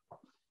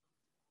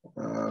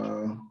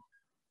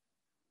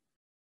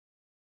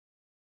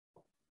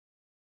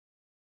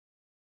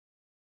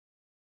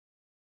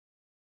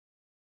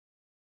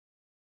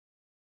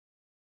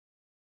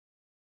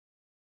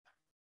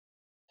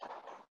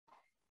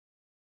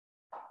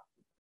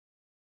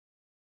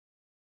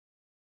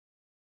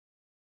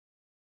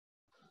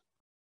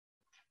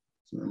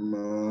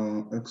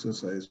 Some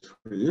exercise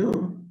for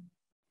you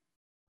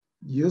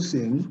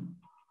using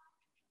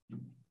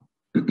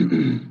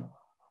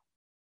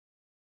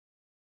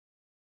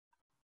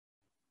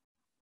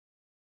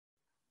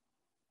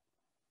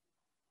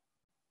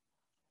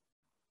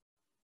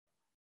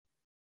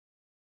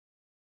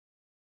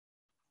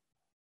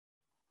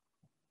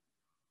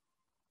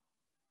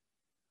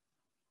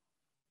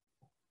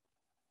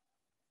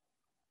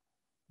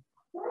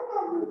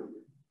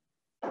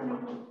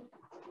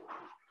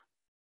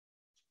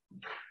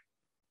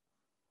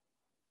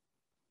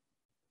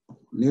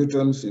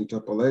Newton's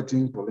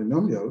interpolating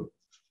polynomial.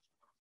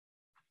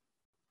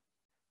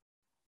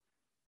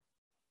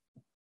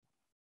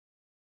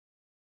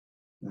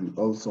 And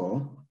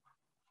also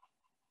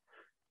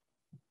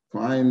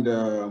find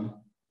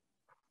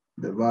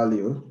the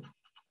value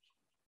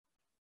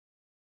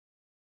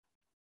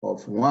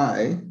of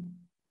y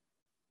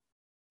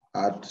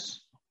at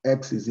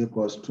x is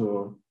equals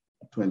to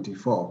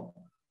 24.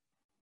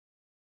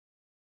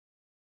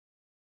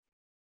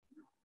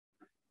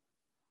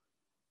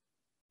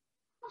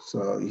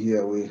 So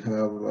here we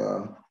have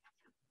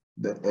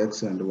the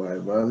x and y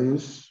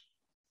values.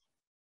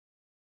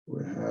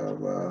 We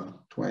have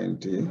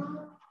 20,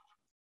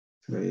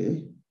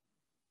 3,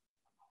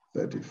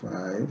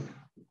 35,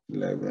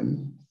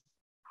 11,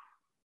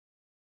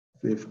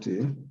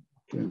 50,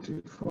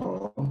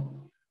 24,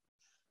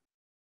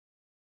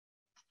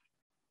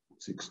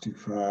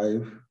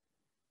 65,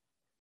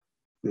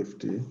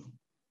 50,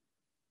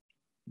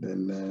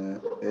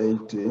 then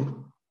 80,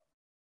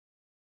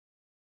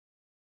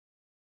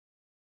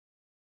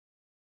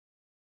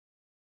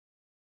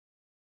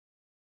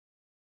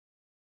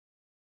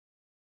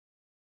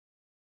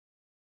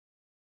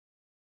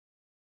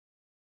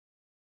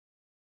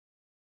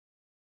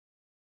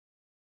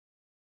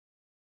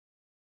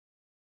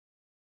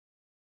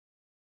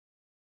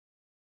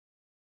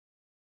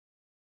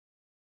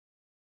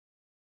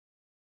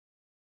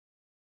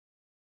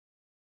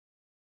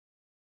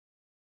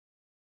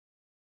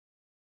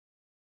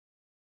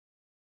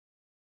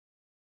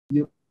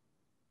 you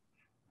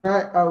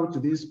try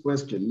out this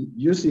question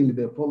using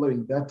the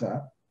following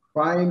data,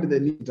 find the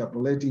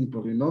interpolating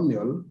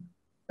polynomial,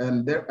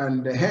 and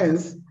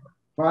hence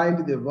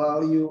find the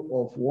value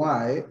of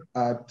y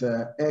at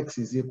x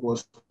is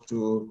equals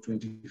to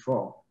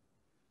 24.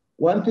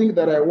 One thing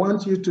that I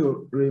want you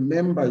to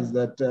remember is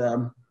that,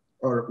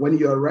 or when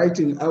you're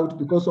writing out,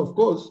 because of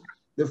course,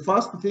 the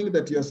first thing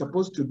that you're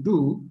supposed to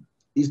do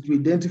is to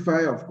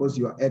identify, of course,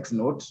 your x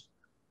naught,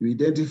 you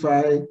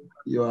identify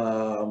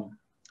your,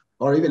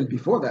 or even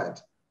before that,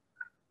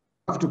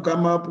 you have to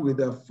come up with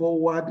a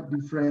forward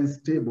difference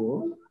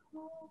table,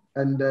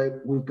 and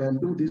we can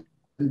do this,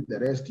 and the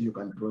rest you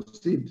can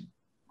proceed.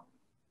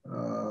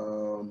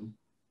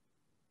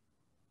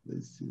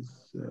 This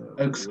is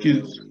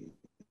excuse.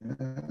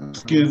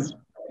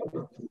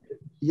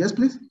 Yes,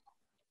 please.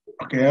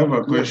 Okay, I have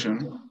a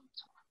question.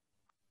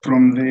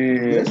 From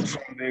the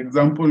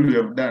example we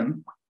have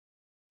done,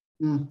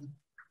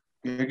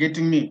 you're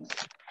getting me?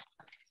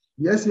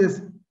 Yes,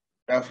 yes.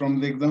 From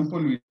the example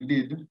we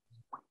did,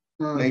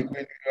 like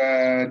when you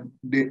are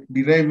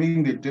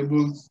deriving the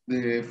tables,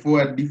 the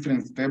forward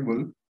difference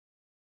table,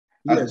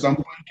 at some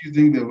point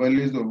using the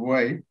values of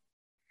y,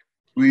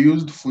 we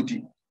used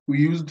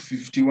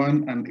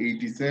 51 and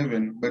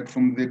 87, but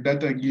from the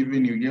data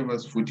given, you gave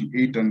us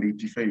 48 and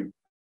 85.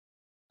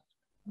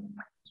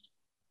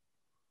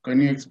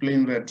 Can you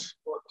explain that?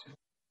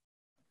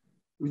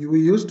 We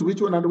used which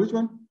one and which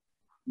one?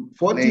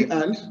 40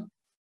 like, and?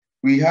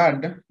 We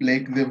had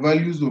like the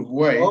values of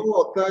y.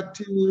 Oh,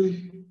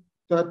 30,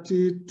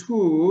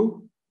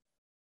 32.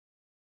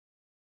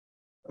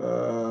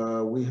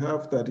 We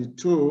have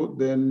 32,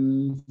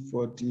 then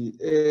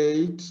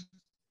 48.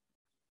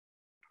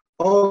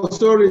 Oh,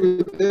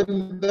 sorry,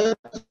 then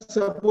that's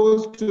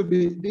supposed to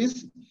be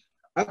this.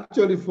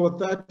 Actually, for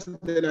 30,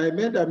 then I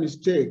made a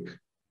mistake.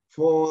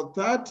 For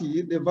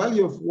 30, the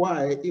value of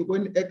y,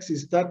 when x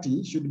is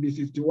 30, should be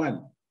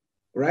 51,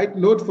 right?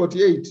 Not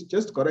 48.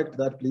 Just correct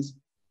that, please.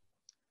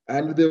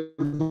 And the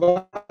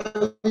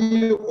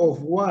value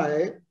of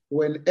y,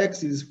 when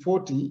x is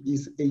 40,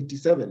 is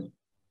 87.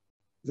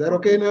 Is that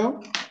okay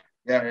now?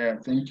 Yeah,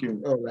 thank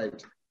you. All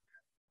right.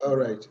 All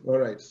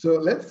right. So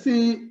let's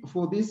see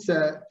for this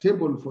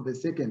table for the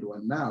second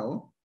one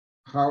now,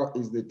 how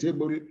is the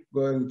table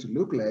going to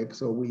look like?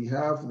 So we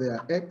have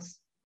the x,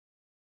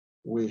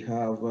 we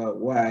have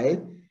y,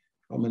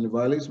 how many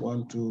values?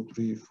 1, 2,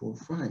 3, 4,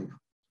 5.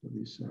 So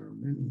these are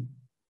many.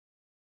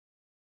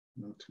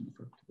 Not in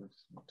fact,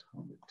 that's not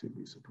how the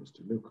table is supposed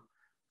to look.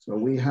 So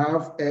we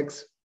have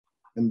x,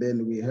 and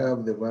then we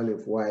have the value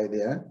of y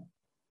there.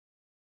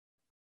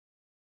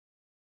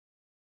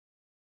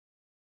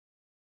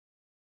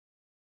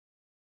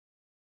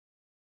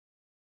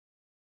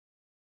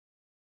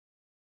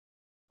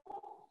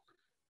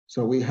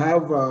 So we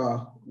have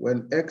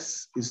when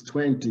x is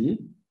 20,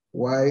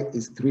 y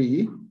is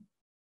 3.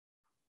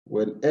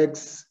 When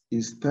x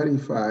is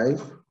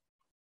 35,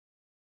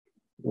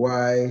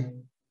 y,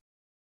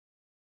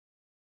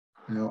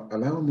 now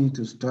allow me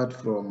to start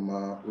from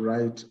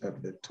right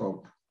at the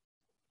top.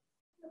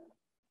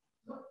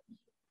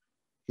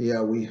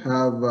 Here we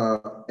have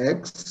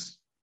x,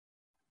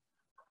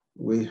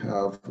 we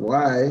have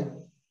y,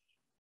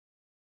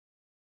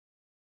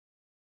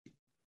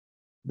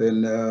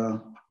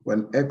 then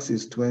when x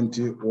is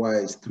 20, y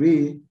is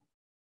 3.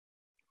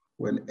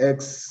 When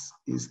x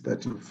is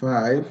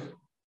 35,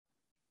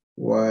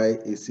 y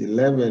is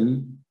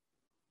 11.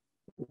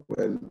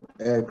 When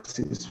x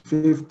is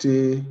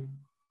 50,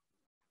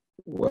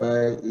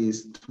 y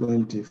is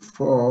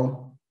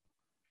 24.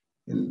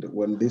 And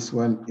when this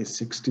one is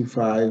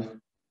 65,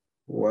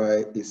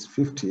 y is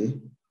 50.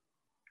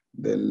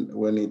 Then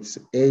when it's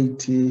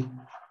 80,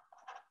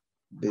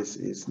 this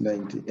is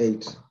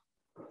 98.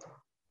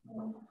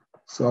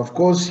 So of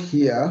course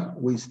here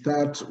we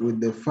start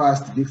with the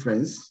first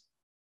difference.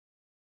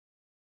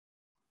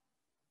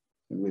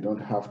 We don't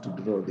have to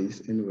draw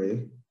this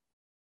anyway.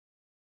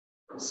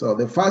 So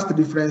the first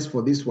difference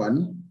for this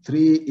one,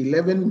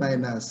 311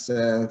 minus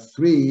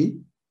 3,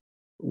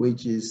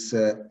 which is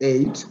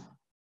 8.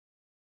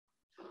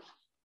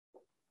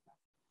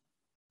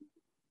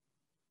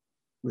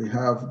 We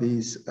have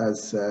this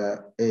as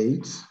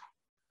 8.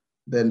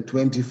 Then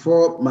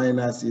 24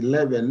 minus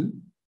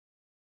 11,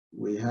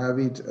 we have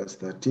it as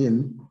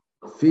 13.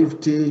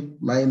 50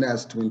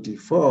 minus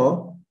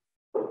 24,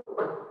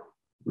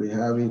 we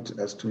have it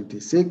as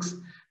 26.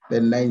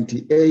 Then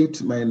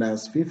 98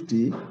 minus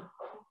 50,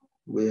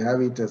 we have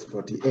it as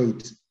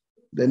 48.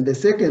 Then the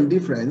second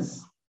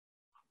difference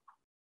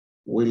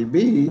will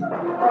be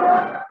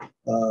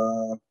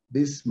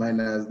this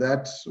minus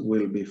that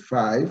will be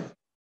 5.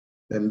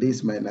 Then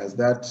this minus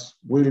that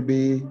will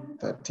be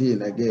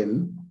 13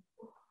 again.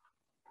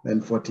 Then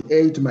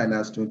 48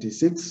 minus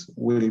 26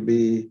 will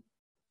be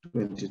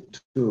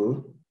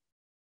 22.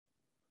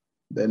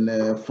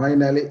 Then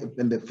finally,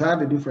 then the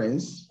third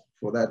difference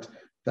for that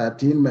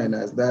 13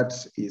 minus that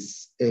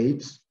is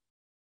 8.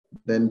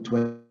 Then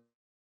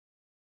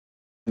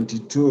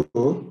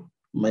 22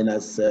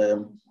 minus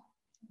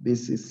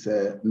this is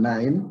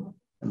 9.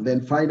 And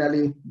then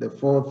finally, the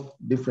fourth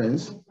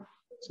difference,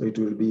 so it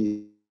will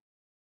be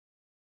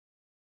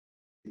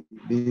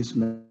this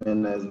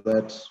minus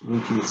that,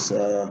 which is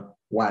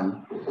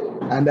 1.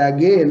 And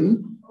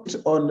again,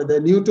 on the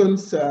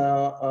Newton's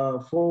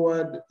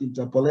forward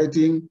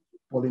interpolating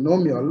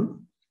polynomial,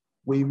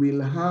 we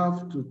will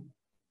have to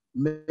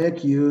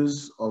make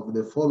use of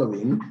the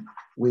following.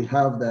 We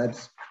have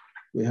that,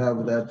 we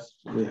have that,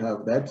 we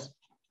have that,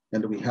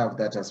 and we have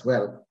that as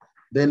well.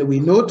 Then we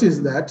notice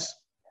that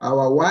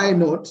our y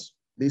naught,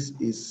 this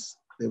is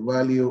the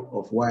value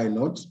of y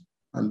naught,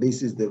 and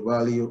this is the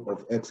value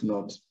of x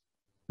naught.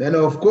 Then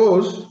of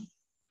course,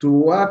 to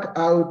work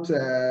out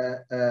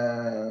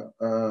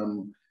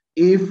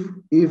if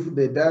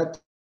the data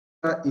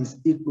is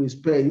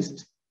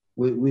equispaced,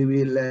 we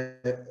will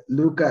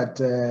look at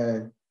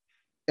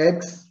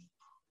x.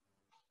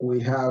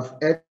 We have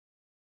x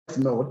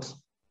naught,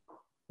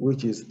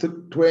 which is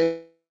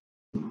 20.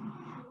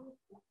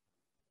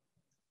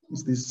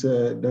 Is this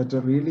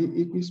data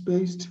really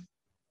equispaced?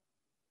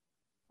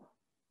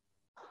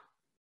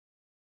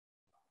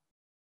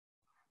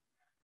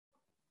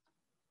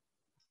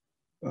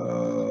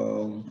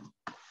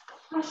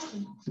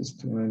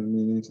 Just 1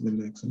 minute, the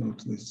next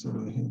note, this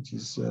h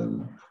is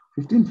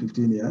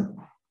 15, yeah?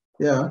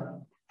 Yeah,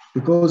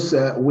 because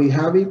we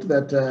have it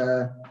that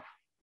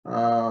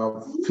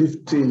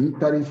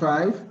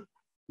 35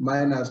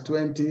 minus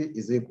 20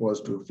 is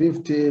equals to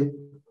 50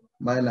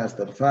 minus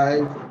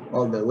 35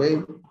 all the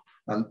way,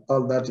 and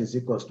all that is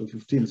equals to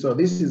 15. So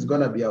this is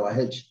gonna be our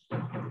h.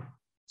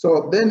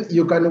 So then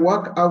you can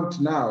work out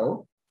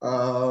now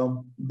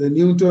the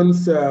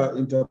Newton's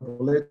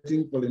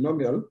interpolating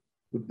polynomial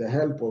with the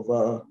help of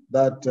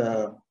that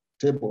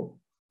table.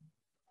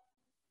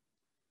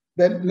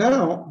 Then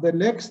now the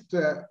next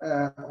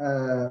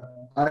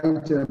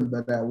item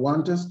that I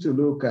want us to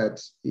look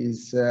at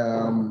is,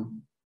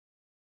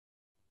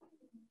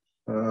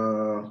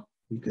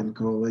 we can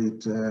call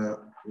it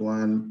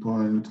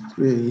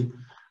 1.3,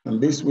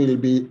 and this will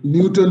be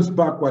Newton's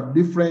backward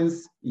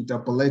difference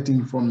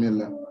interpolating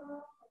formula.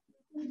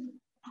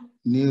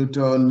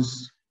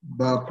 Newton's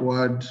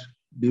backward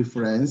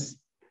difference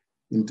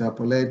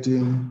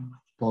interpolating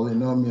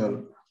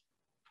polynomial.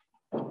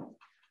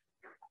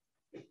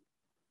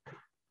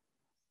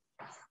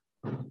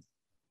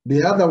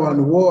 The other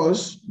one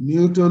was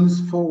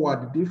Newton's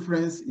forward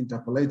difference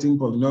interpolating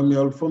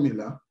polynomial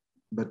formula,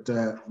 but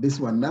this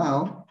one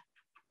now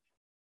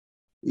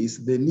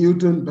is the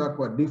Newton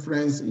backward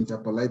difference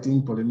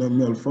interpolating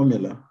polynomial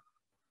formula.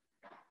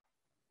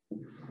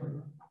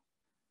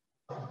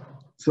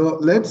 So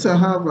let's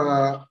have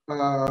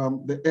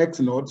the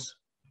x naught.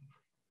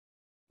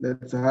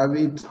 Let's have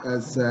it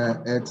as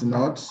x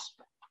naught,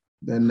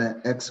 then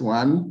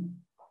x1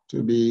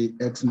 to be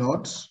x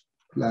naught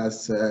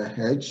plus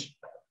h,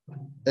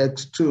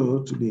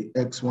 x2 to be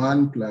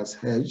x1 plus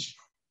h,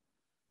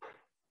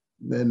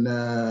 then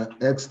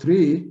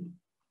x3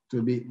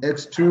 to be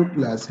x2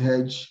 plus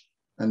h,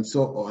 and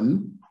so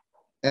on,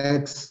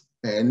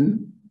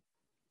 xn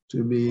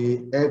to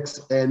be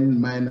xn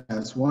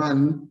minus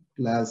 1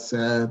 plus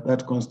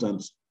that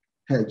constant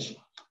h.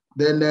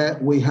 Then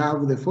we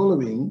have the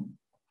following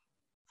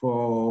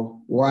for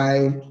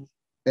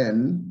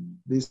yn,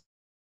 this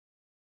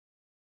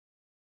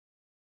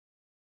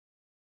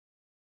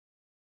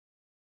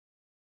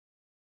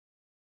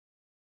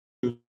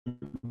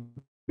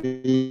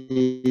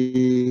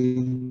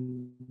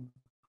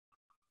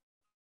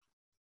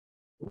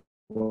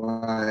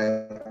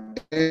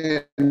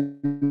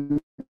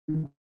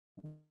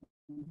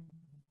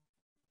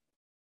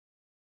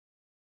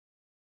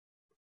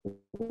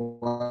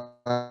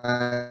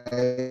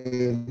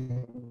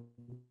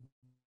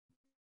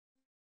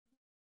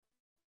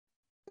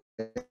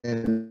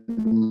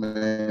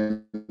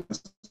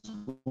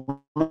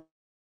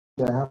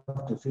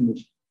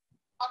finish.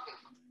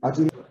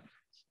 Okay.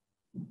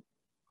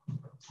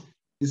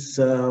 This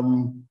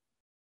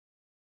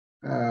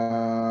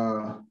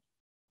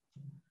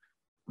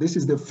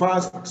is the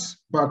first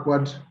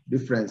backward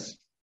difference.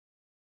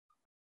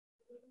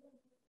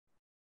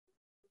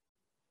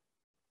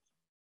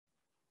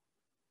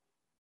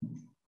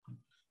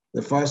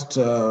 The first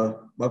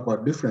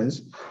backward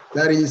difference,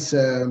 that is,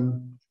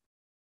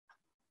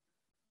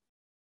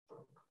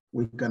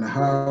 we can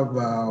have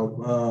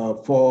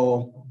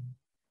for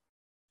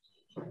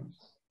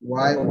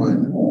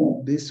y1,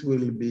 this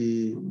will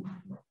be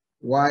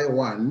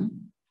y1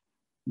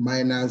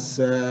 minus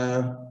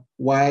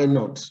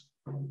y0.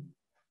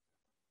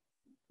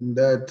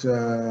 That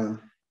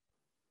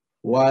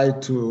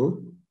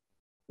y2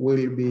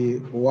 will be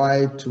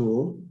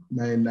y2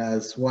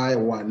 minus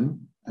y1,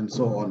 and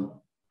so on.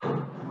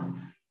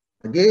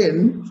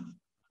 Again,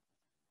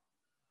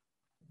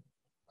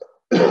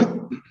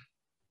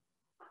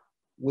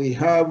 we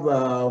have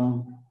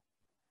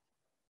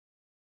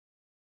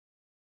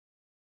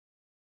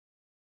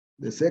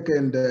the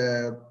second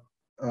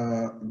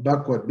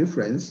backward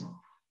difference.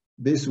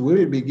 This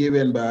will be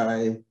given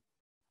by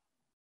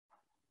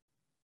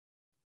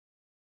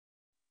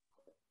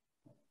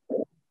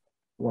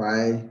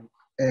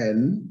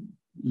yn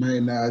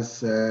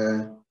minus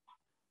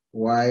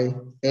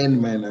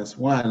yn minus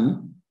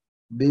 1.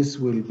 This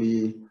will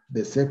be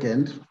the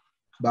second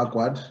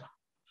backward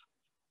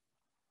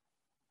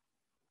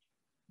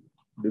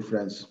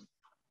difference.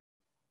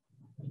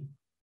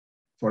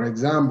 For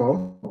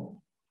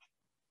example,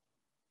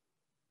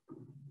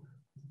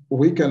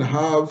 we can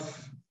have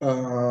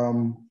of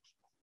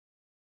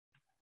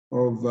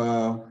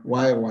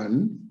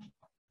y1,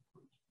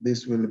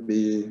 this will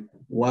be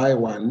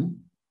y1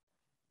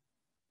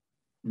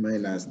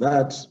 minus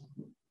that,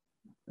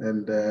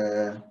 and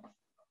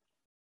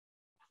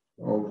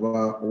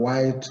over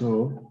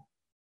y2,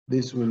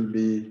 this will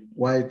be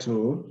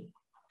y2,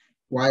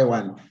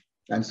 y1,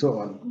 and so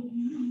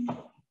on.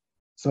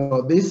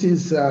 So this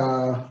is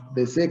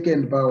the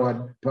second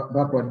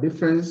backward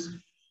difference,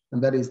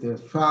 and that is the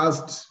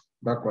first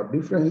backward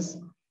difference,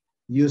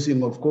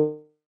 using, of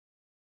course,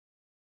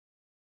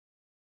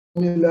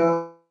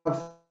 formula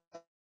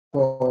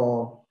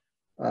for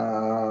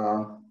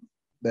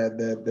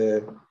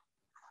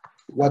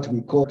what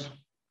we call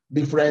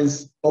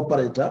difference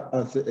operator,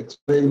 as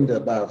explained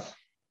above.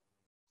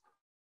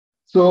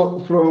 So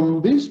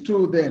from these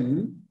two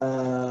then,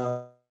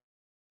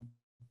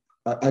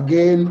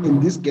 again, in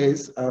this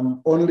case,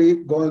 I'm only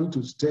going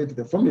to state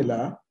the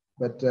formula,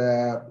 but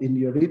in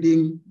your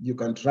reading, you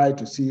can try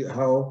to see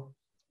how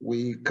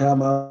we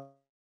come up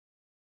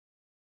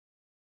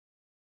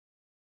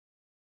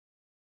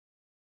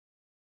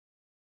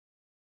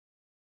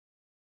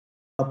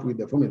with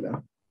the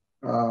formula.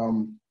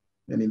 And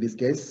in this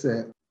case,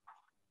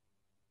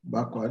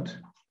 backward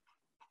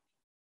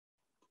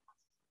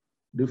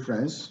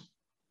difference,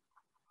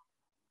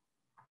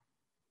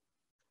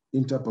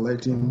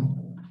 interpolating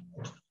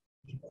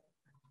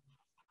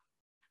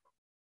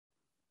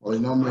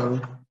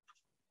polynomial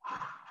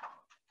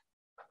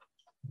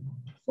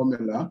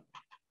formula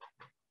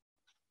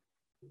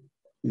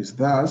is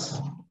thus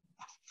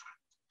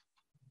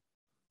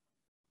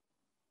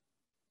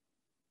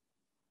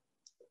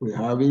we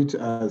have it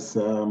as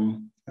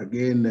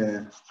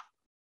again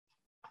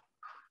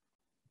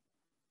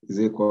is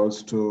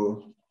equals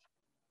to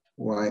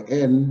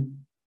yn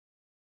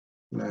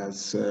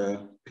plus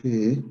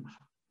p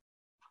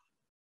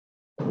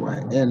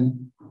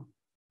yn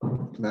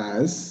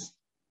plus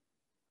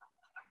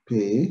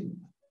p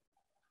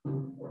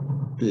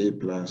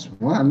plus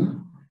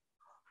 1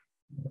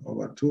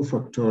 over 2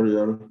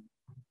 factorial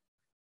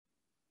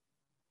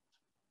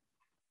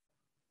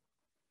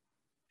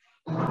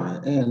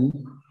yn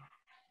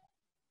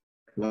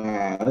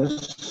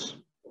plus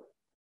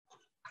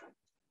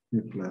p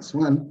plus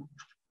 1,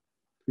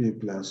 p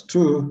plus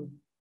 2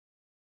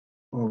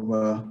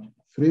 over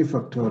 3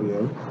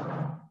 factorial,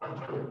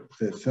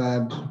 the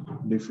third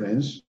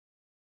difference,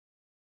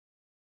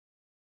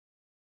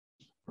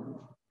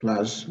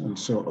 plus, and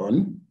so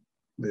on,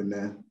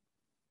 then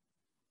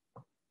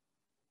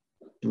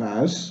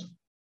plus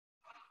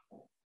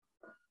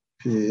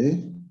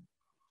p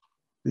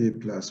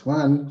plus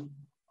 1,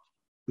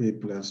 p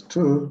plus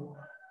 2,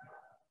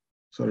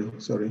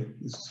 sorry,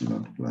 it's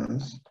not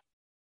plus,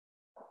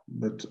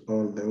 but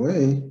all the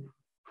way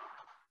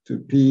to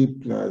p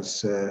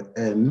plus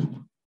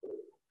n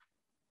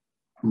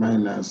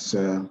minus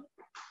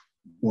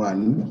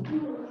 1.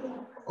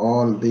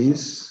 All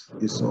this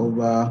is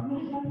over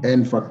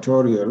n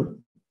factorial.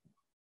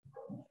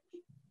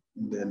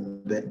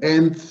 Then the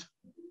nth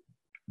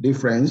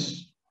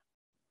difference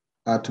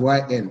at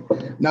yn.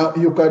 Now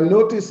you can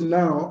notice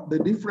now the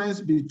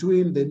difference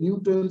between the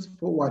Newton's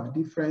forward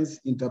difference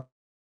interpolating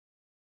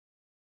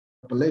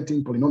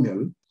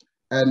polynomial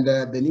and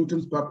the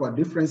Newton's backward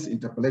difference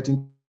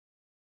interpolating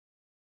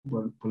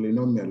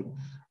polynomial.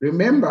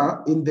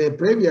 Remember, in the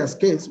previous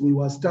case, we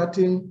were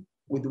starting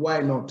with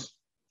y0,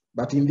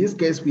 but in this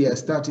case, we are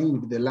starting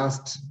with the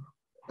last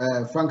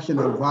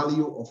functional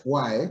value of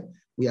y,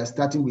 we are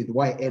starting with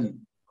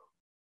yn.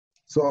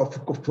 So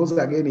of course,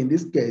 again, in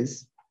this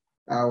case,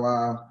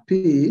 our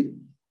p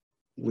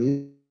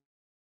with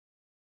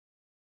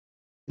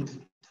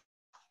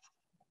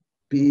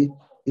p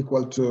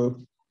equal to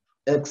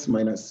x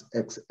minus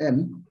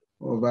xn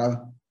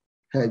over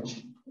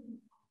h.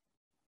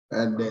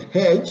 And the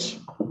h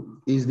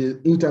is the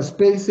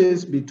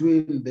interspaces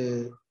between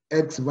the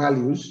x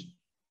values,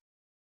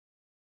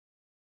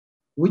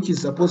 which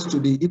is supposed to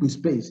be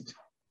equispaced.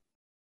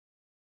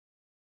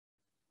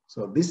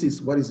 So this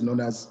is what is known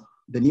as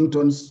the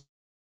Newton's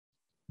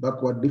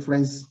backward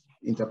difference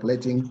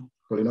interpolating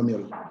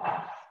polynomial.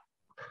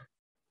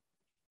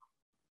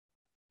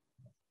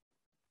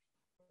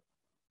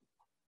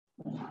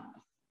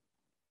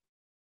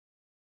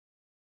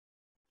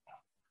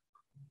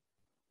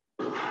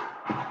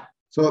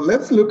 So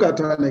let's look at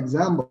an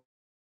example.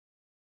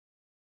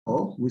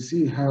 We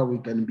see how we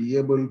can be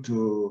able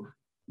to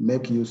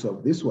make use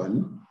of this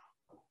one.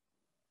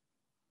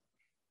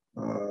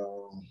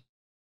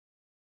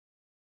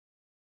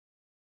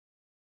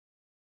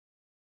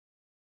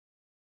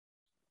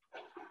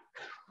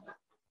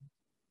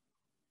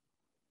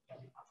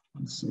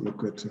 Let's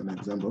look at an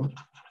example.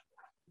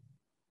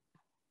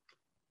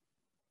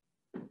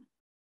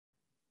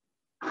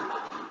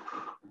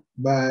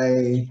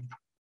 By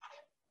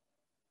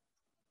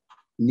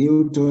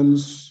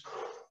Newton's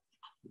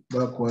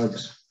backward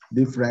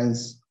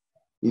difference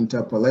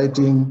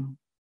interpolating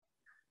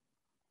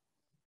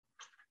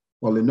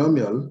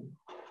polynomial,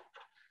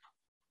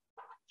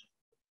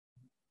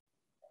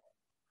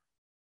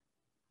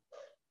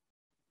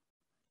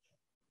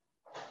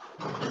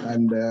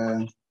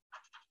 and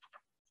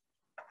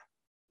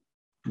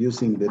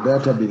using the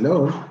data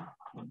below,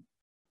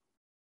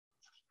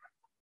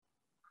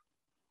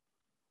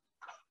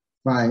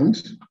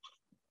 find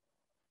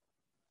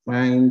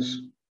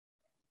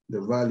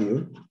the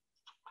value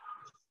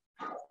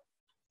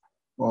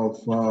of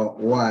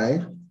y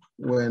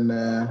when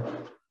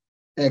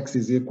x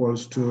is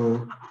equals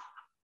to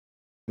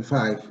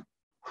 5.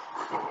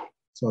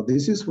 So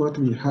this is what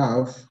we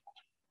have,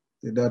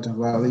 the data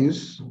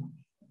values.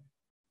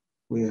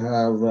 We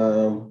have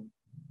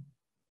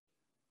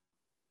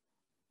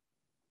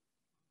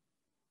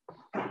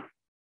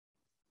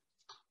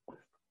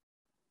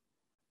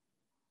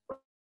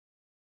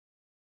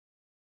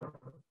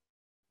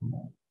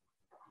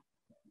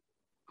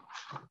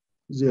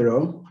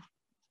zero,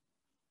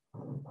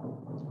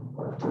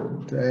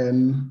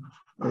 10,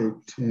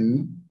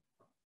 18,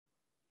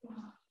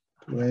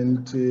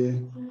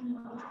 20,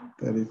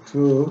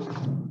 32,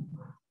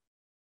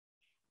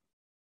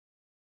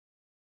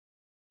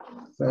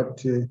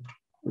 30,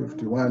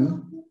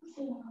 51,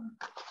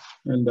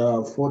 and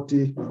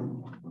 40,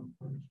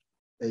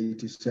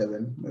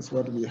 87. That's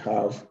what we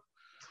have.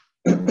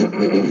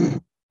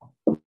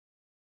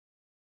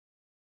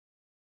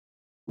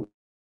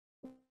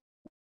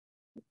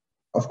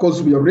 Of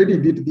course, we already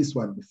did this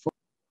one before.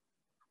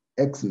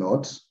 X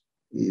naught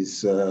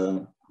is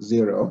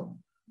 0.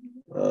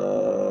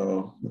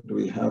 What do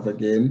we have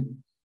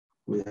again?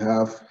 We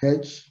have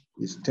h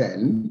is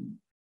 10.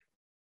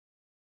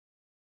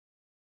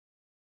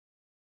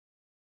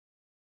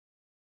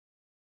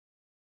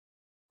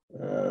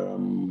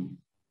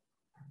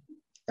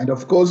 And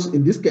of course,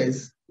 in this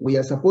case, we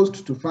are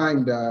supposed to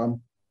find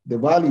the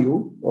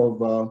value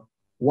of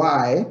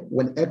y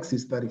when x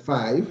is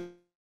 35.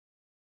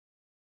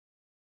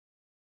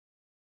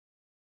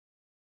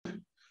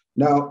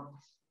 Now,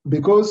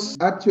 because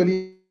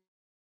actually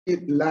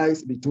it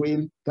lies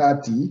between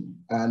 30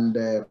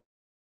 and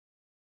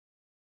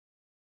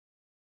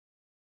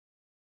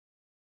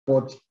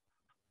 40.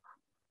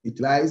 It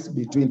lies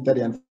between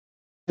 30 and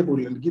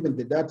 40, and given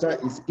the data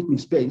is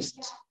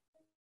equispaced,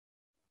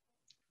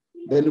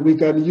 then we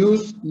can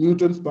use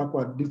Newton's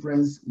backward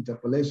difference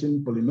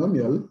interpolation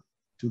polynomial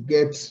to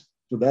get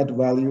to that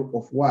value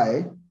of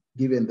y,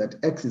 given that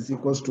x is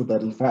equals to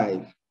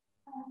 35.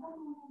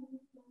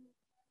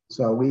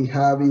 So we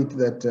have it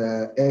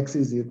that x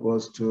is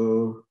equals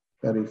to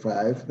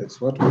 35. That's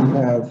what we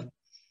have.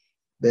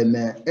 Then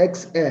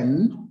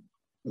xn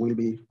will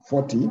be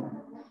 40.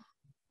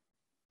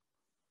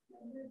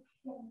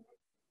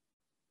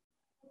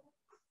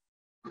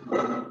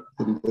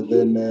 And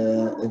then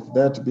if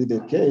that be the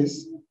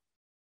case,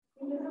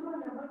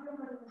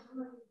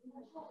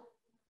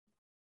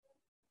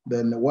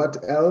 then what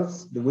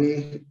else do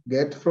we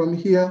get from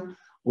here?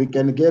 We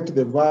can get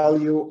the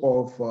value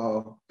of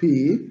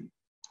p,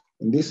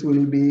 and this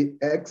will be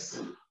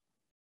x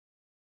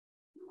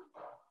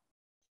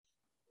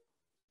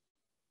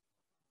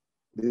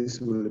this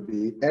will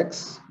be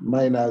x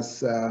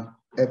minus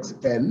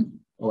xn,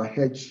 or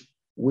h,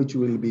 which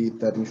will be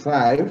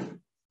 35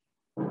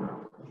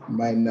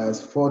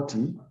 minus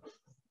 40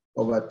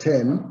 over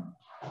 10,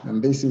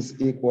 and this is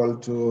equal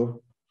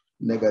to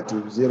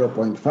negative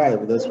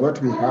 0.5. That's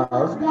what we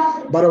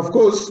have. But of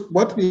course,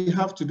 what we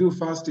have to do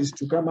first is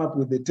to come up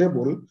with the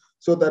table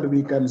so that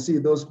we can see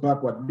those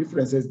backward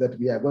differences that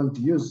we are going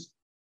to use.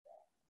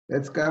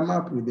 Let's come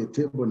up with the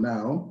table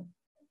now.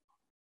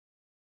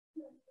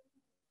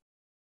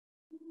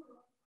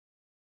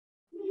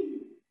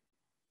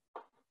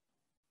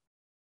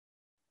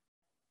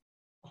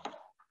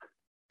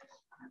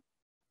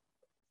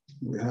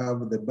 we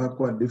have the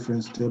backward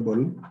difference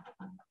table.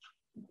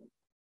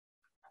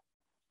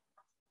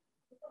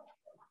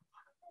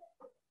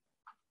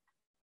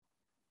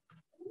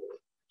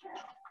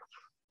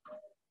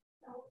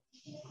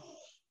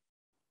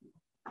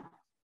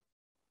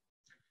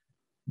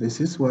 This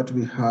is what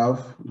we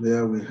have.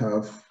 There we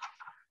have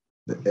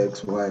the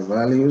XY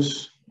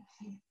values.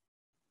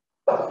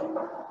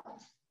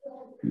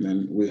 And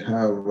then we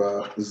have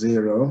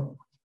 0,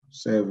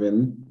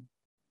 7,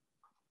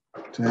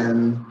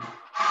 10,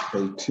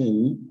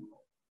 18,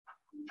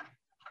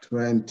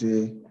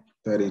 20,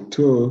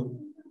 32,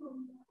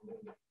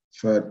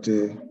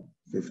 30,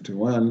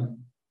 51,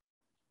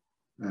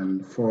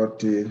 and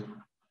 40,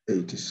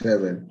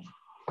 87.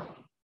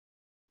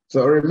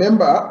 So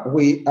remember,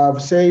 we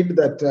have said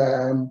that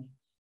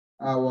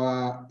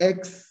our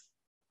X,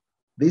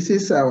 this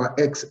is our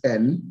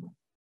XN,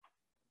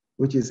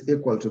 which is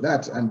equal to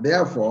that, and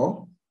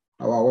therefore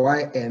our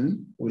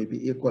YN will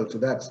be equal to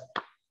that.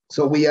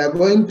 So we are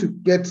going to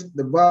get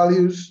the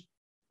values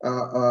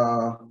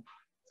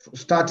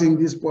starting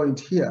this point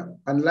here.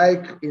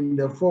 Unlike in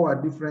the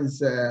forward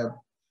difference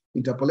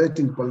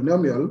interpolating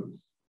polynomial,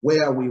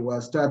 where we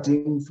were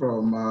starting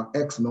from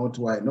X naught,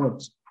 Y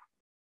naught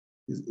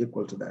is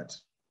equal to that.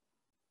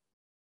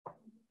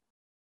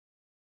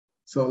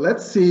 So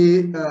let's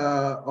see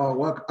or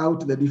work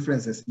out the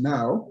differences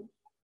now.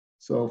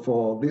 So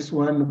for this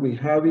one, we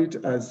have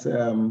it as,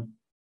 of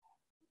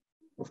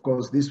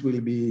course, this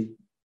will be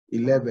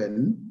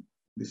 11.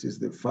 This is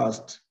the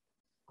first.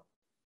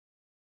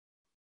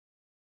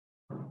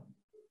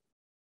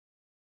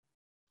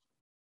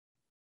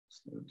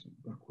 So it's a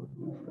backward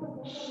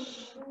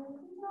difference.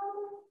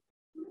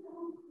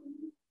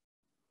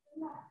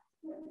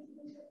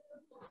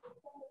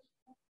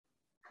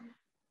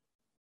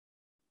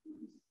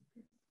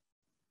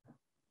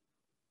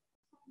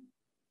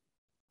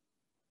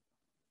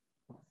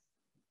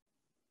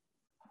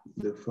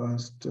 The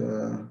first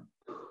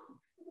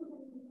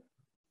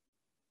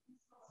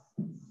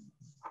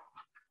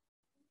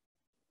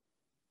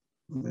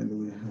then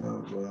we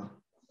have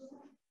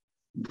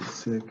the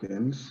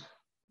second,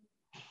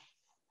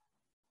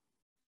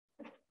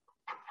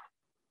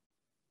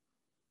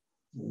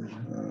 we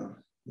have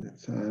the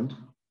third,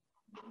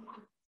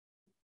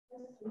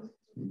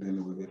 and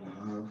then we will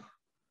have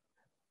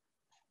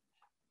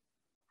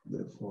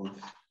the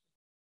fourth.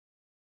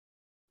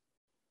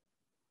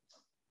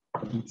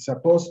 It's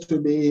supposed to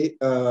be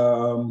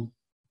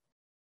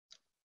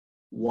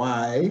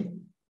Y.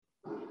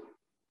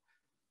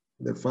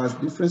 The first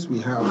difference we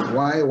have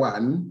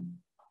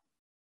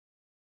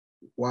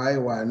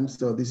Y1,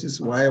 so this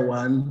is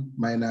Y1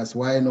 minus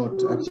Y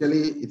naught.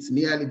 Actually, it's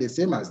nearly the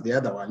same as the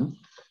other one.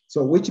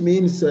 So which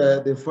means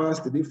the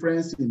first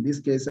difference in this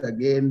case,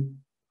 again,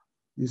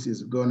 this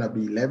is gonna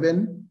be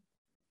 11.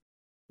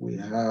 We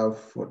have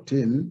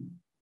 14.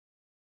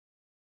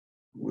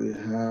 We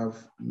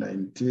have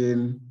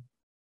 19.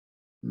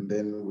 And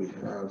then we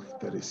have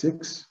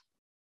 36.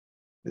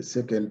 The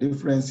second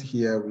difference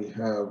here, we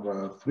have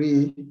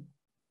 3.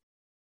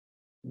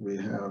 We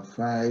have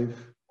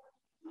 5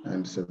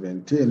 and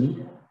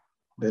 17.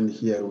 Then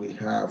here we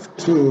have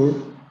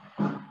 2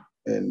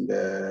 and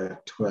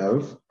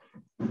 12.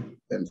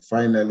 And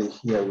finally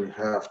here we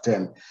have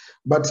 10.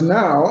 But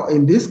now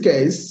in this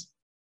case,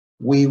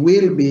 we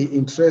will be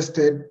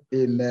interested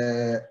in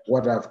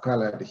what I've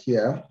colored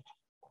here.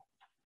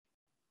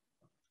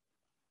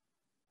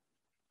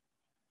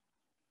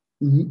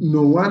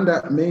 No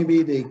wonder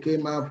maybe they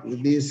came up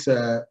with this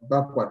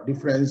backward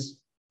difference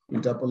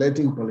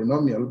interpolating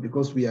polynomial,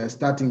 because we are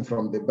starting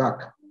from the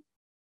back.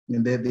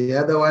 And the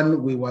other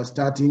one, we were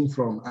starting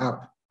from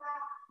up.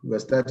 We were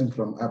starting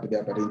from up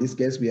there, but in this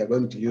case, we are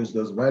going to use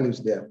those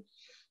values there.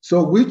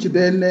 So which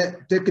then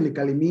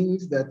technically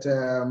means that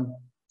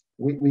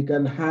we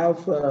can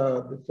have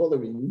the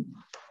following,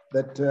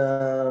 that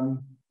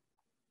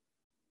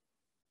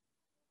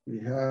we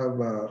have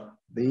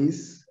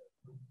this,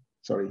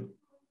 sorry.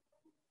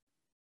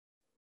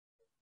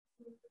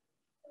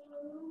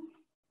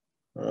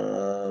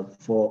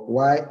 For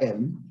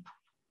Yn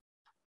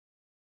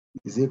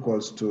is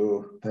equals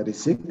to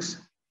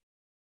 36.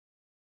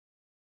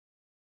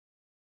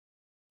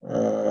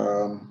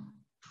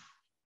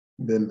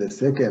 Then the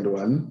second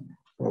one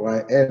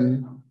for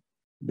Yn,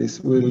 this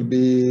will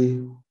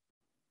be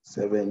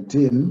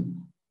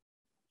 17.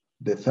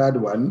 The third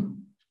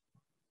one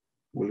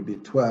will be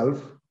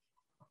 12.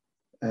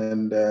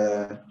 And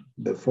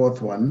the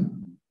fourth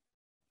one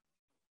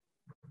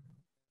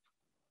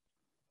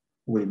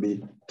will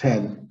be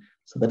 10.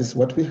 So that is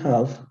what we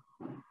have.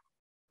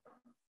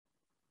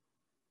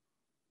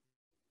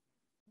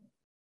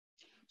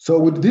 So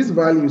with these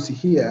values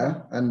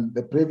here and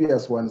the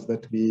previous ones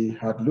that we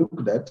had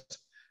looked at,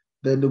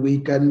 then we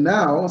can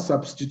now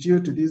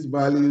substitute these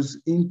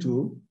values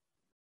into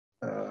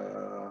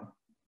the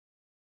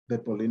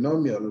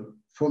polynomial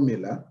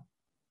formula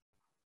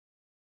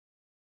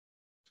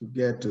to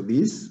get to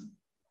this.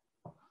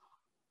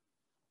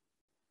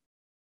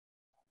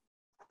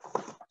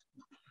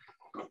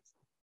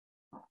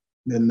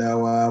 Then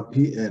our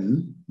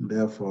Pn,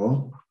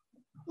 therefore,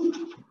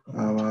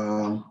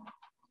 our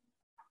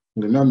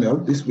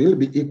polynomial, this will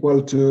be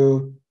equal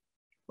to,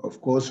 of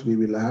course, we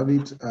will have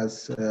it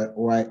as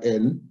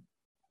yn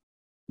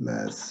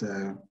plus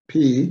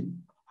p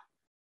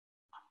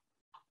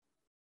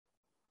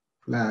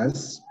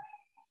plus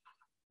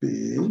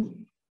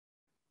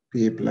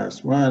p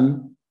plus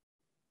 1.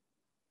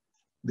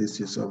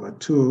 This is over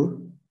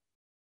 2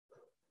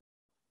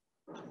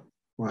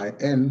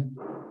 yn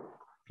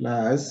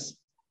plus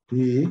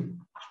p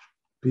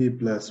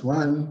plus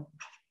 1,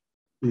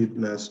 p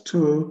plus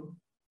 2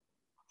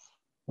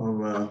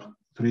 over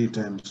 3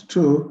 times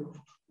 2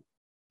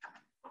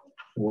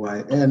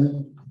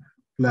 yn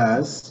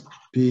plus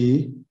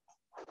p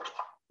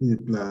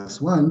plus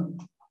 1,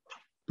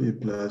 p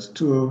plus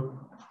 2,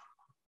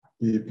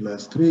 p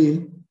plus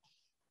 3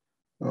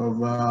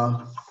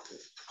 over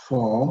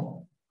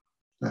 4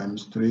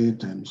 times 3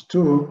 times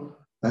 2.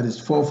 That is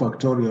 4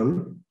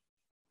 factorial.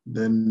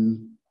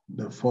 Then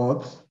the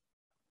fourth,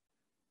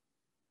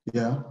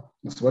 yeah,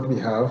 that's what we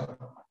have.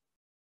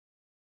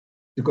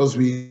 Because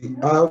we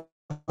have,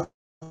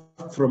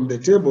 from the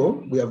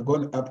table, we have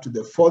gone up to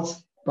the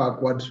fourth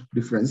backward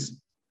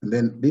difference, and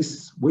then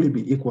this will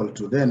be equal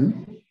to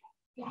then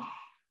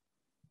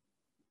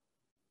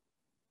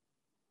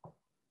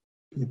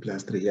p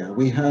plus 3. Yeah,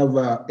 we have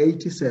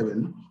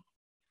 87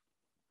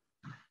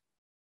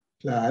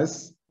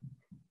 plus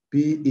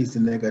p is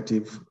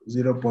negative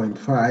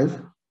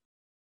 0.5,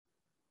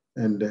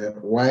 and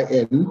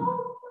yn,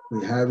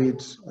 we have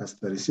it as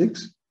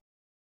 36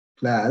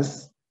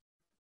 plus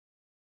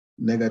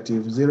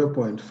negative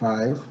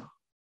 0.5,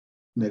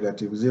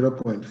 negative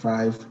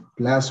 0.5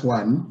 plus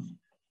 1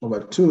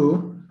 over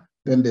 2.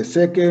 Then the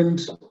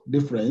second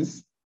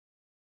difference,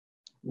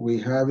 we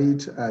have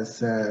it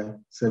as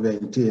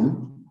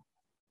 17,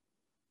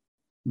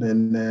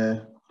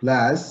 then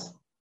plus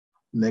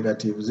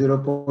negative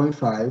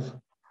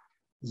 0.5,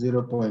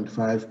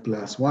 0.5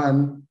 plus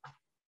 1,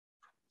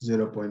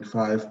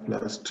 0.5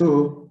 plus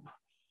 2.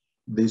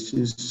 This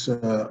is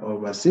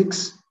over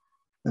 6.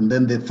 And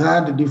then the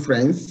third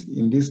difference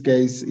in this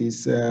case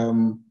is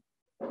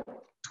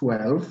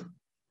 12,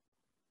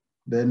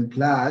 then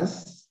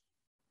plus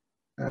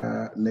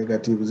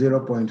negative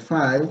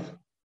 0.5,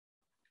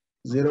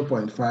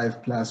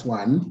 0.5 plus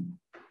 1,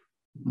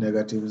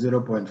 negative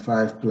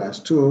 0.5 plus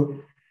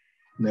 2,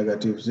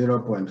 negative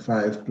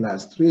 0.5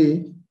 plus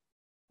 3.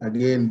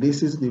 Again,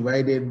 this is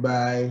divided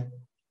by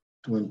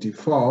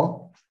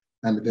 24,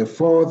 and the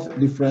fourth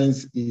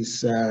difference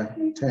is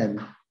 10.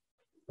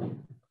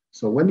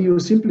 So when you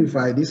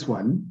simplify this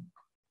one,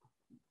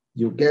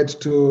 you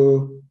get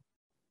to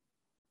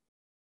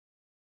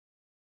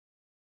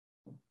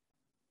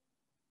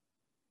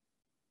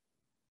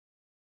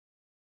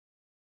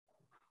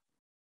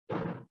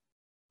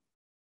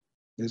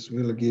this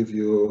will give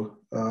you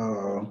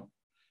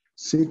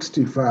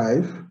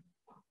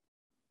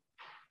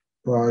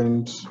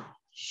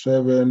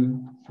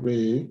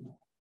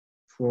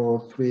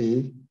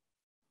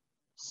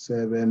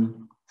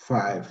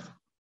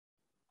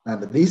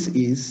And this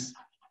is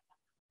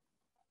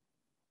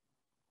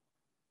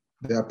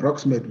the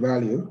approximate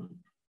value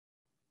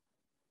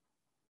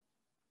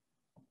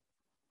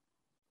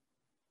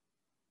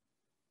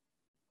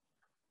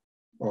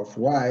of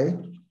y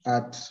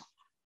at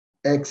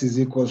x is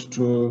equals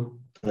to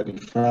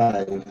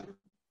 35.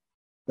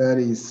 That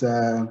is,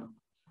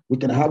 we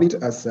can have it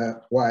as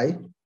y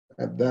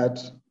at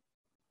that,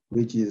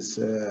 which is,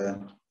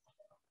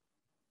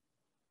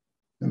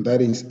 and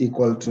that is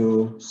equal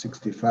to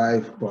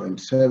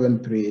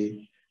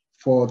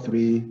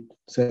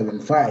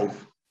 65.734375.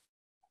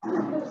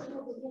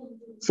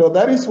 So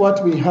that is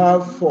what we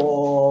have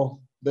for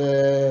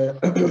the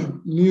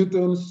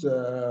Newton's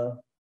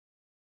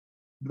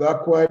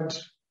backward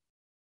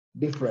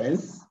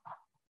difference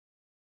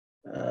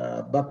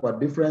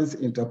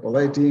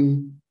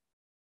interpolating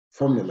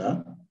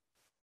formula.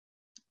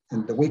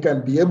 And we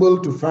can be able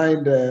to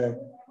find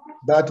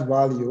that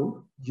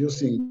value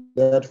using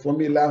that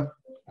formula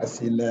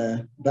as in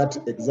that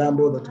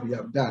example that we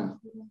have done.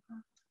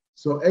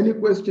 So any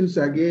questions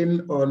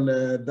again on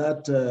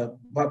that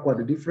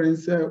backward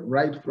difference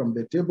right from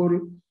the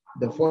table,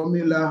 the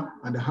formula,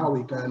 and how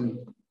we can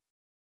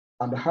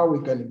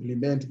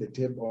implement the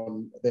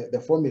table,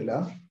 the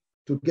formula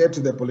to get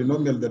to the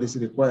polynomial that is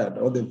required,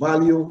 or the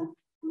value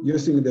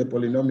using the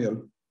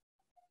polynomial.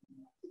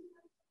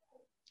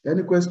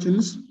 Any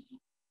questions?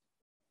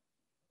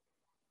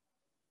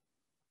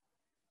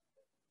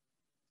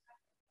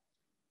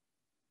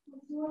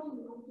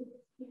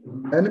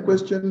 Any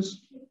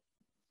questions?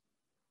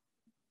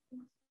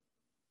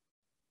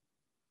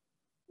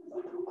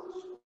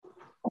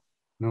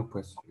 No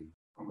question.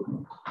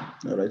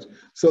 All right.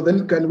 So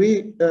then can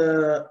we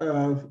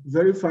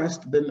very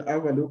fast then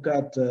have a look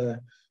at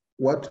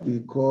what we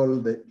call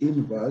the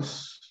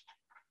inverse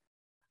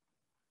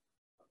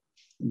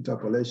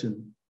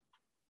interpolation.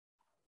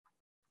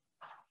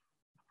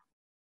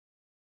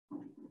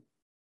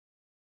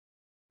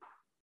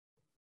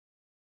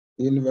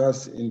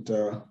 Inverse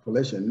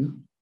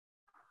interpolation.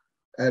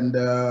 And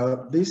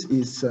this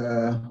is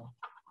the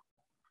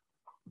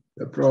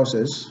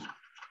process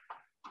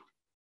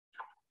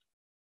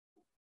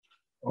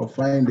of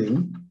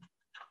finding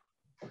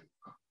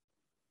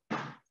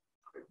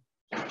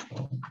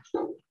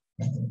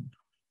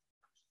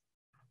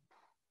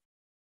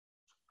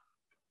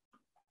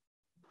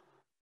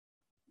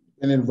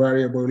any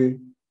variable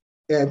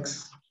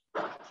x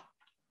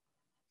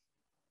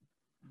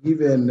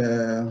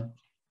given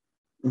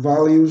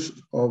values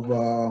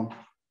of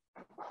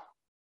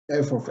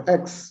f of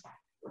x.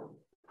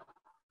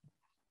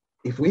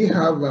 If we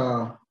have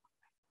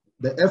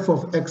the f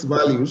of x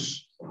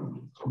values,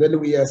 then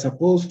we are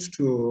supposed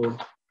to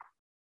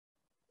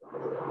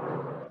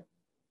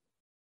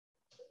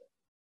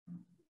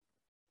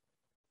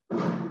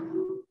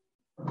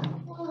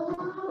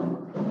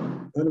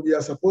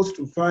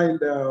find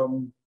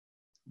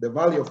the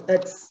value of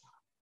x.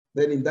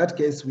 Then in that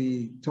case,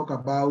 we talk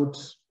about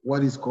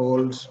what is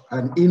called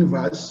an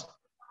inverse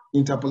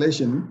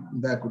interpolation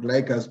that I could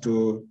like us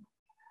to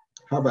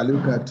have a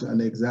look at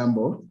an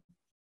example.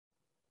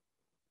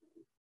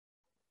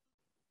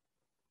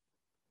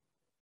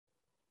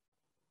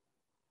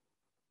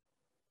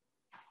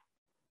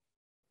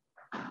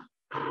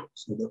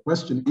 So the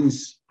question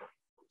is,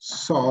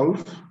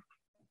 solve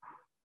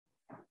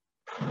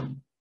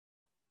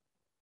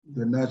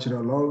the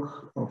natural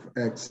log of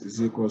x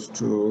is equals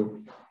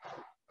to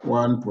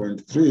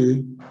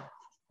 1.3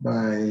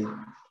 by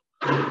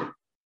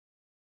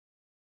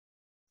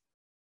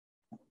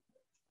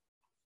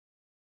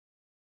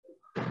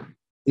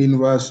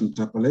inverse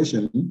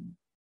interpolation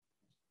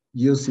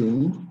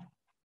using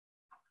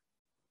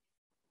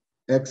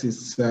x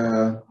is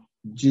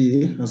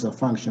g as a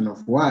function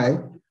of y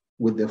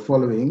with the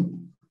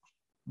following,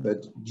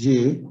 that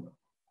g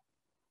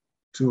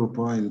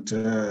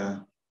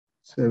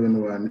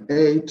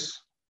 2.718,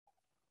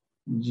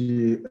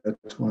 g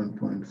at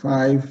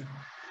 1.5,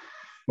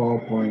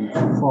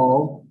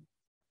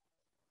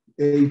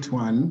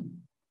 4.481,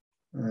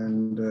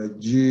 and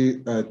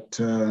g at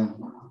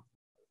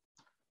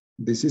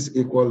this is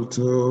equal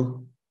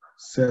to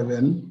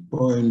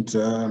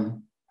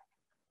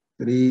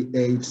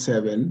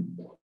 7.387,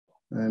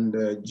 and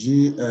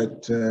g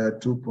at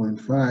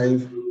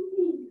 2.5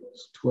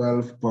 is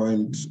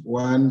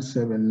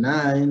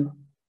 12.179,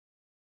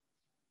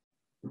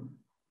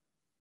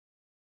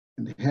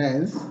 and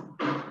hence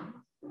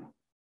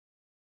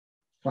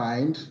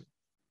find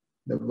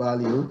the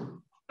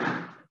value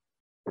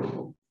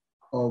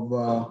of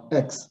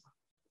x.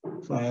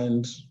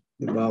 Find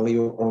the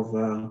value of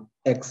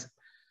x.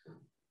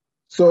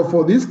 So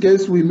for this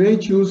case, we may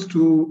choose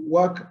to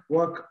work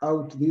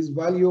out this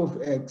value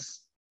of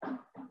x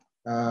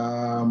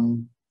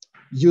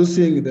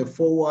using the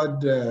forward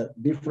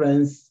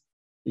difference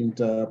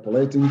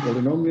interpolating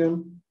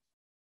polynomial.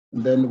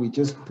 And then we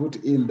just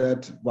put in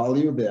that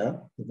value there,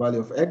 the value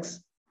of x.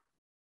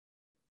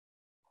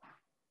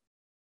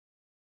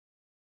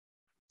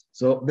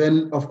 So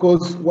then, of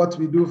course, what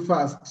we do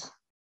first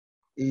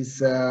is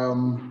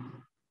to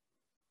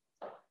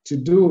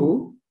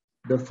do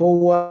the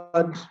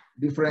forward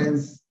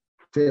difference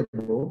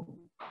table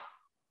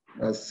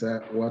as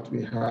what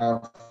we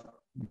have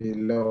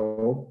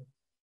below.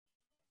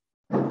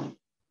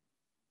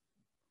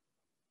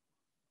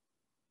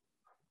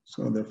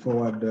 So the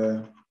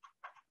forward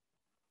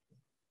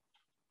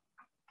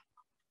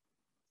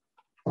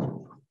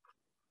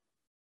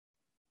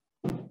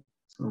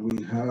so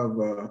we have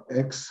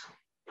x,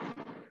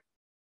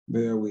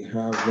 there we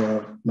have,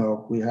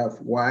 no, we have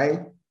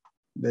y,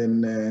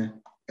 then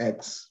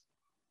x.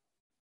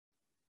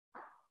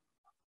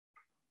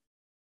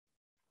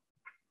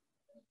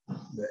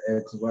 The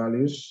x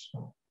values.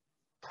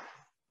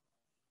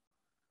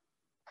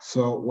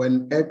 So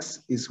when x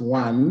is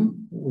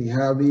 1, we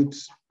have it,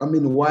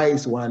 y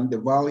is 1, the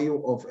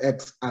value of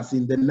x as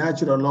in the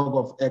natural log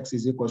of x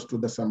is equals to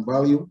the some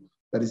value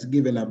that is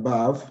given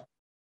above.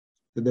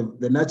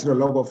 The natural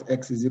log of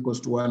x is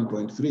equals to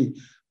 1.3.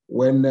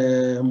 When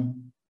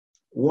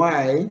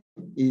y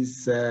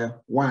is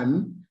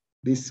 1,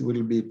 this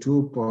will be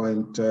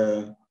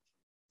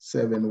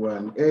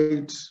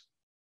 2.718.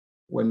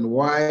 When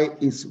y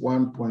is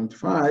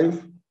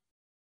 1.5,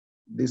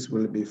 this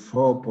will be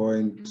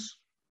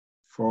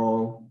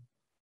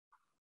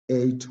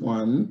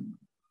 4.481.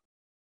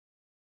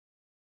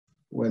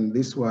 When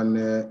this one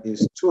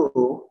is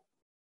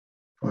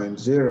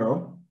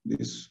 2.0,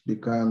 this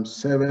becomes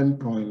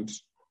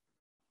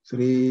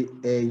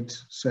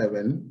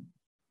 7.387.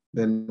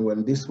 Then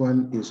when this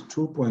one is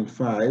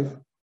 2.5,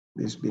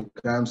 this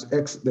becomes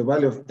x, the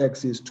value of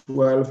x is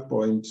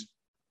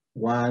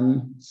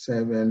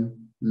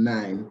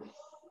 12.179.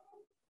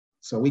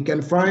 So we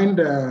can find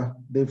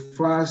the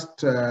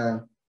first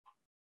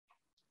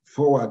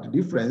forward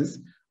difference.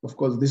 Of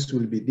course, this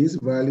will be this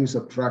value,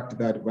 subtract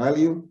that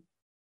value.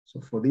 So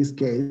for this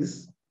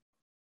case,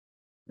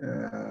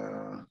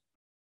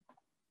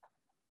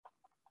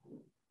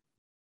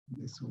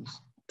 this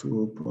was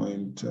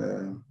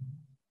 2.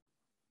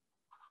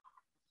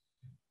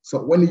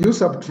 So when you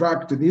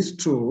subtract these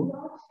two,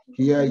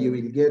 Here you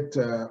will get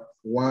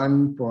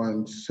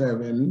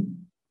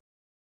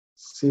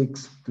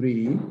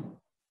 1.763.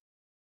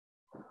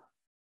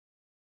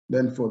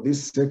 Then for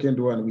this second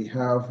one, we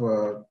have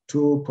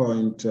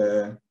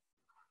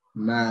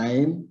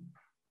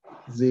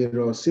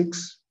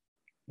 2.906,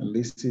 and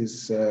this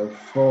is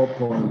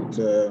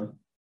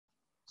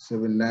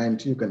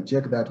 4.79. You can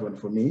check that one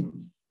for me.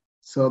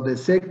 So the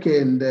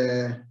second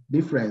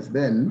difference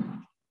then,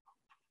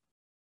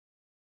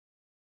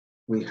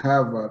 we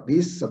have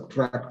this,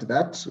 subtract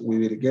that, we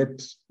will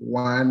get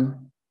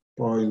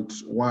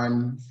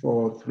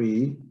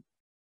 1.143.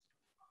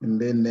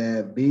 And then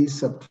this,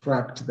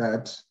 subtract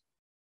that,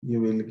 you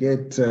will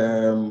get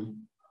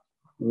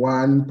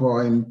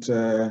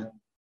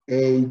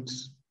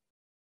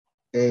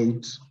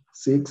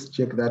 1.886.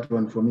 Check that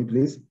one for me,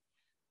 please.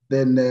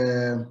 Then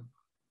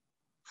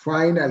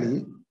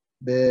finally,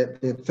 the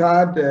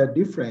third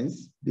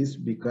difference, this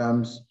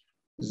becomes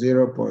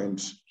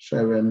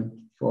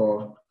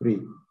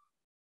 0.743.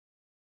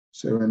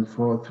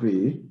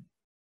 743.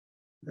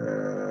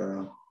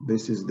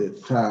 This is the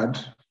third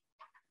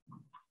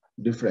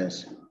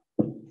difference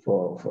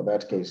for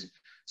that case.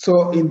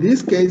 So in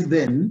this case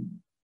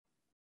then,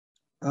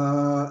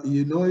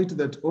 you know it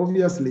that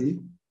obviously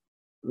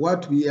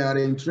what we are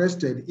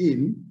interested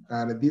in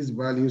are these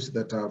values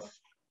that I've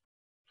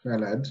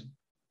colored,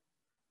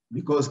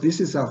 because this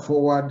is a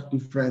forward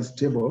difference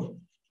table.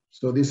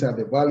 So these are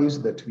the values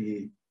that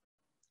we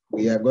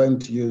are going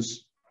to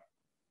use.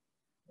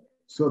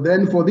 So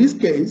then for this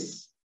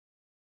case,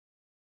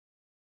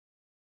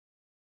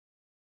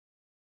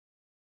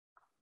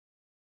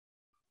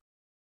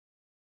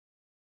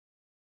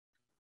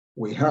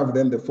 we have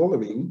then the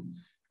following,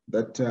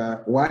 that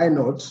y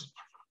naught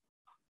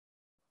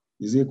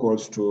is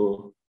equals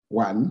to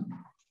 1,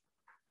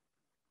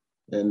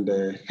 and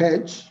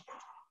h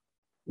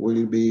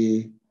will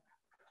be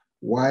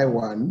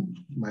y1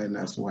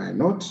 minus y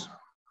naught,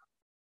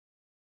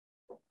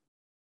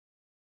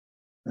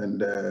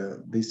 and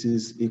this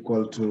is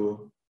equal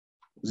to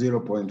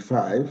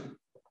 0.5.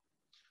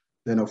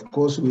 Then of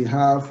course we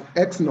have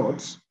x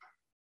naught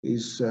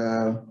is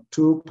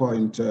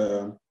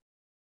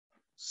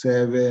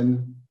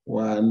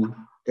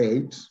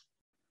 2.718.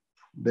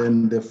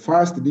 Then the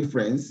first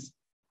difference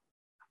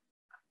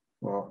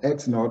for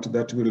x naught,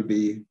 that will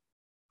be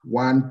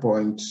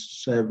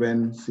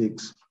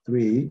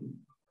 1.763.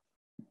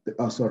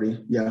 Oh,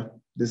 sorry, yeah.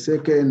 The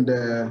second,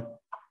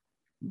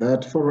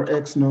 that for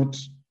x naught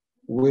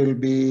will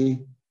be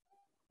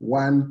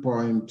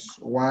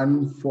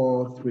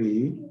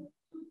 1.143.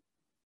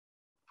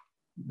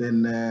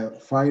 Then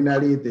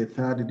finally, the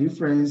third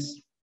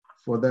difference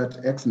for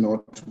that x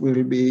naught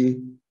will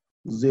be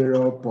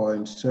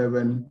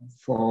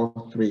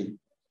 0.743.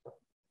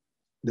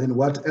 Then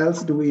what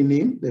else do we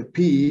need? The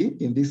p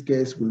in this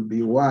case will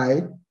be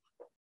y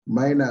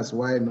minus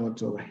y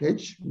naught of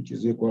h, which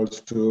is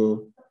equals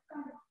to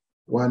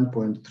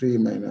 1.3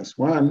 minus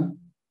 1.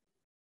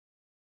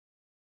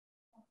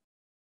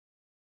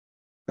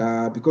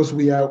 Because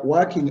we are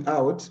working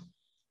out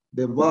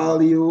the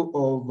value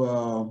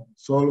of,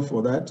 solve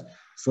for that.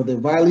 So the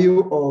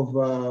value of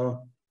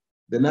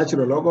the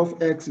natural log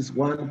of x is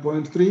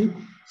 1.3.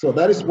 So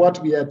that is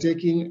what we are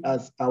taking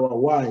as our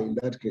y in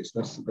that case.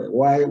 That's the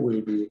y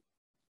will be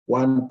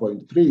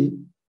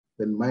 1.3,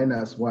 then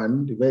minus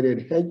 1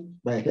 divided h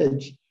by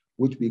h,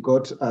 which we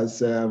got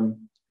as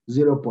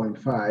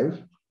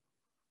 0.5.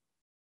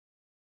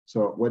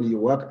 So when you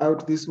work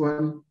out this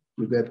one,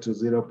 you get to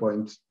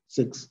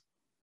 0.6.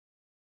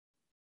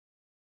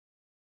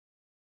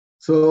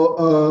 So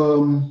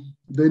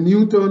the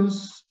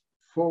Newton's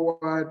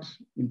forward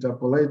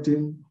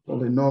interpolating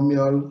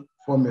polynomial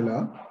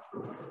formula,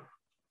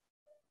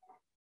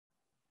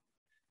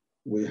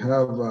 we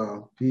have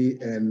p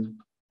and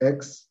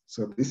x.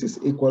 So this is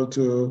equal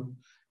to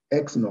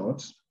x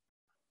naught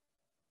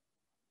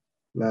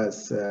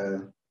plus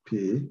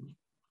p,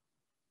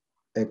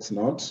 x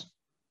naught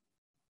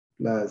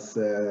plus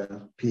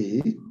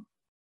p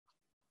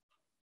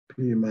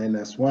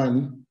minus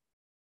 1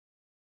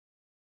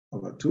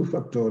 over 2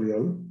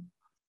 factorial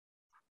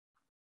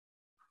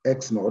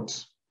x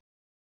naught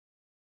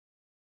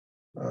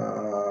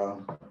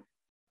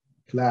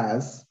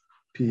plus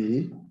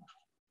p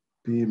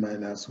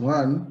minus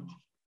 1,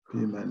 p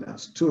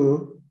minus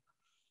 2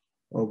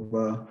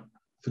 over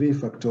 3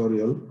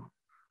 factorial,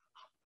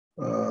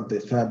 the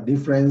third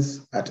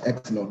difference at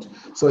x naught.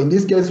 So in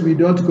this case, we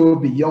don't go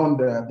beyond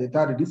the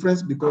third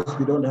difference because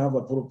we don't have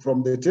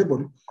from the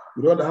table,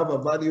 we don't have a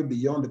value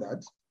beyond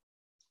that.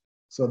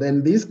 So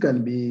then this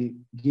can be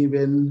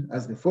given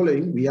as the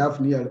following. We have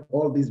near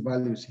all these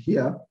values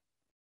here.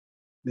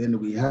 Then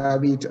we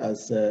have it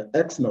as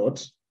x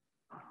naught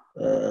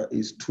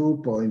is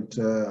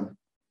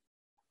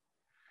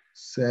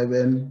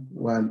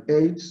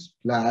 2.718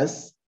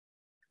 plus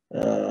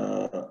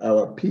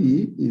our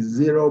p is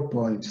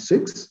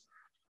 0.6.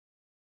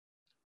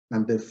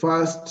 And the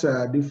first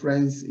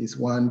difference is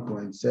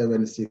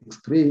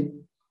 1.763.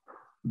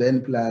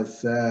 Then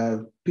plus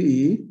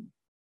p,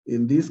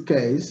 in this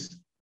case,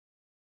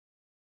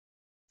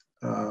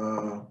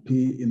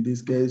 P in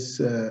this case,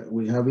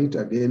 we have it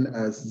again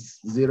as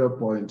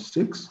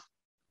 0.6,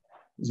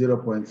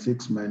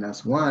 0.6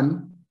 minus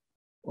 1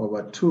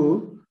 over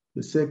 2.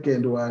 The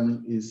second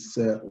one is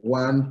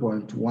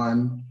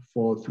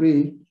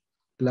 1.143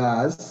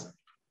 plus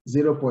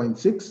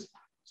 0.6,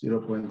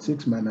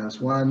 0.6 minus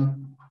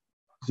 1,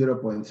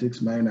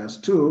 0.6 minus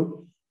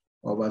 2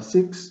 over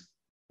 6.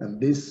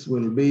 And this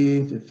will be,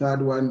 the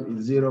third one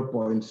is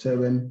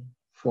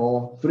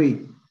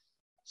 0.743.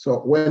 So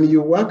when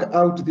you work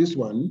out this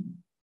one,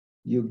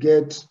 you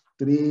get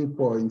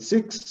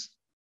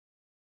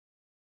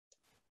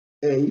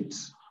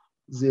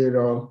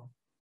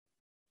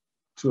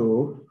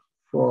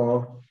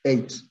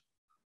 3.680248.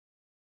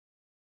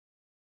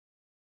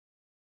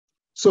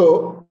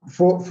 So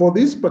for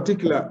this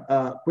particular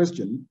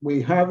question,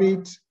 we have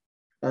it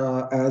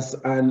as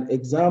an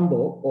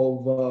example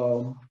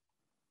of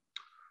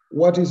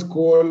what is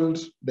called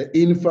the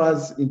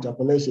inverse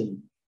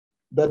interpolation,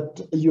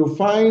 that you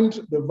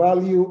find the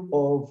value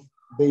of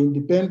the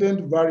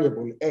independent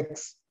variable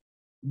x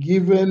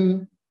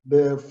given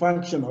the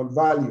functional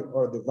value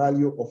or the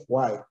value of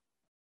y.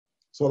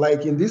 So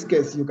like in this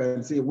case, you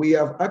can see we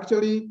have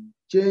actually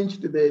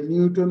changed the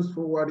Newton's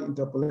forward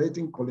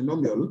interpolating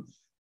polynomial,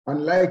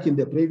 unlike in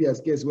the previous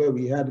case where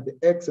we had the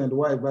x and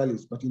y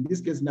values. But in this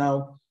case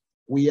now,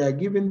 we are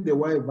given the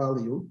y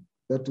value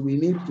that we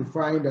need to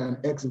find an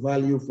x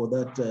value for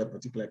that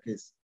particular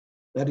case.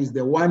 That is the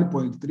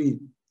 1.3.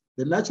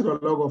 The natural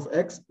log of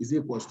x is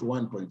equals to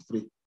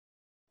 1.3.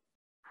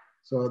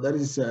 So that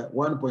is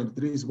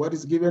 1.3 is what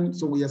is given.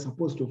 So we are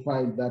supposed to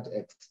find that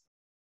x.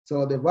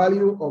 So the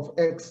value of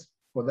x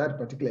for that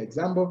particular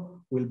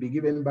example will be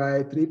given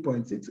by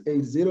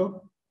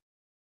 3.680.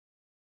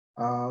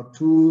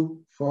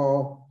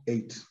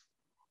 248.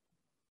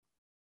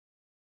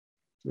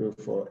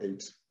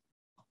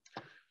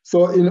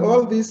 So in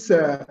all this,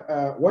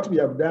 what we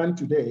have done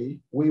today,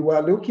 we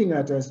were looking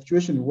at a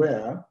situation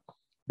where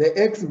the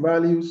x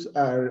values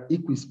are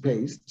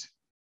equispaced.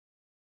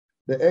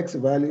 The x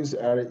values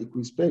are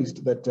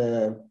equispaced, that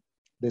the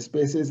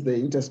spaces, the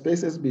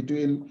interspaces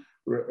between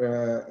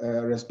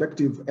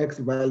respective x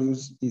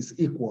values is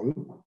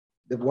equal,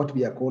 what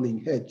we are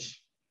calling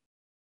h.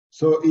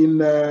 So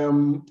in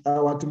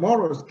our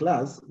tomorrow's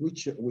class,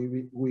 which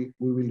we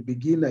will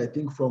begin, I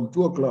think, from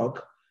 2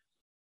 o'clock,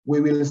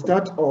 we will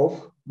start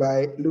off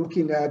by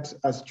looking at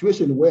a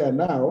situation where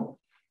now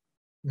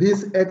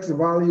these x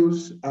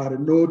values are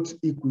not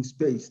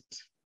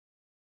equispaced.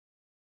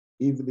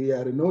 If they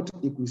are not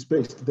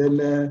equispaced,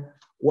 then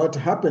what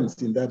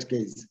happens in that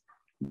case,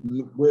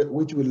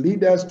 which will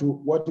lead us to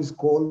what is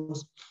called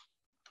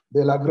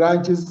the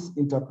Lagrange's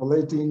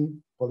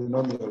interpolating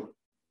polynomial.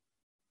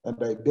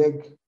 And I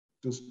beg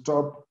to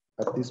stop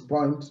at this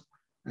point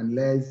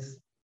unless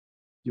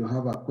you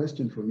have a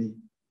question for me.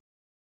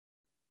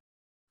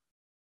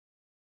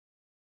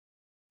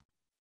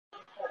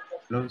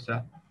 Hello,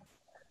 sir.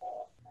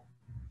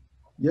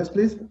 Yes,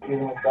 please.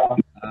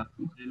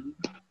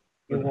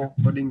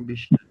 Recording be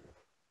shared.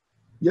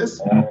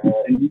 Yes.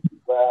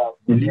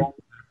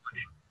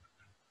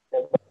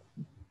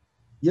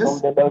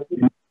 Yes. You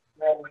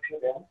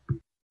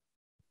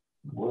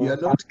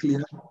are not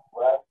clear.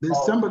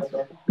 There's somebody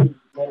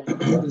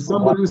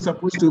who's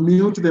supposed to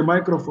mute the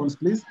microphones,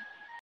 please.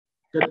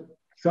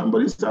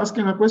 Somebody's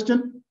asking a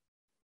question?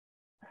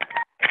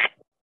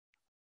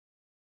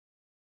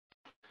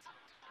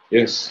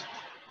 Yes.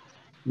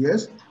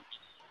 Yes.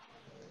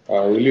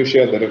 Will you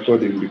share the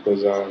recording,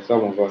 because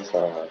some of us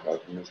have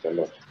missed a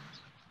lot.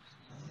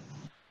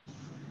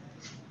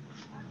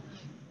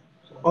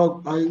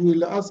 Oh, I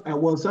will ask,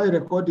 was I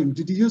recording?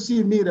 Did you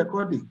see me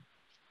recording?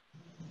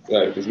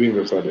 Yeah, it is being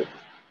recorded.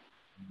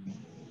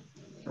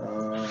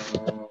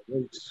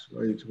 Wait.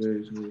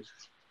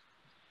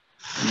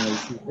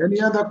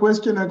 Any other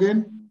question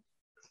again?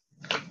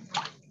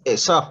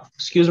 Yes, sir.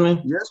 Excuse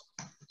me.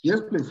 Yes,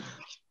 please.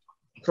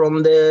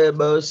 From the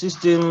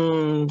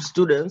biosystem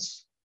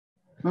students,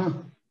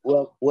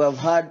 we've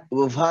had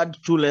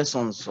 2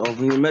 lessons of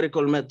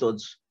numerical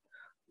methods.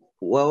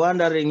 We're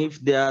wondering if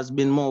there has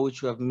been more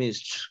which we have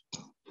missed.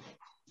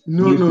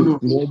 No.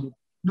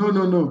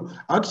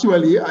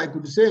 Actually, I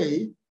could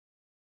say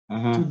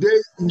today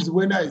is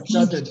when I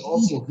started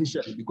off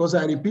officially, because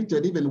I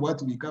repeated even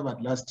what we covered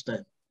last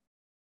time.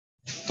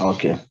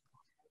 Okay.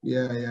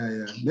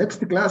 Yeah.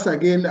 Next class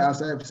again,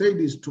 as I've said,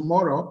 is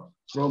tomorrow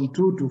from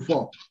 2 to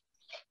 4.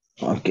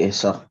 Okay,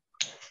 sir.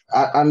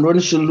 And when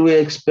should we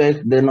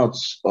expect the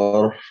notes?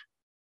 Or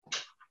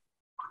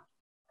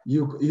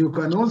you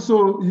can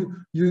also,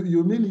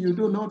 you mean you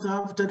do not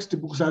have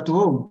textbooks at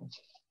home?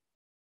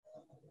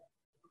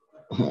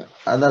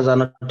 Others are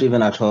not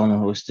even at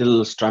home. We're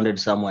still stranded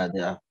somewhere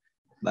there.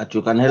 But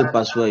you can help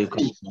us where you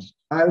can.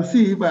 I'll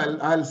see if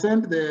I'll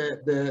send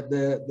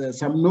the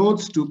some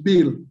notes to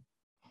Bill.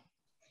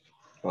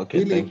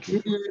 Okay, thank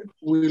you. Bill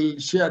will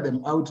share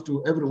them out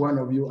to every one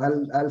of you.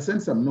 I'll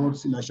send some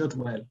notes in a short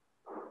while,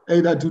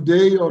 either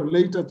today or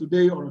later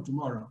today or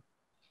tomorrow.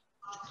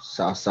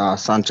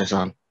 Asante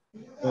sana.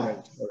 All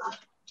right.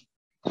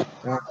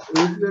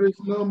 If there is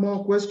no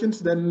more questions,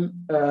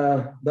 then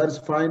that's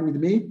fine with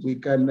me. We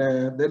can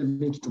then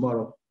meet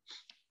tomorrow.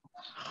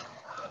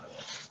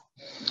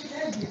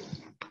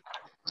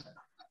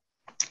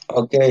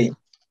 Okay.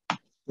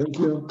 Thank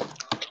you.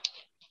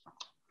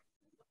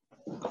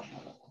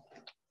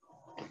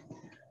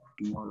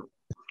 Tomorrow.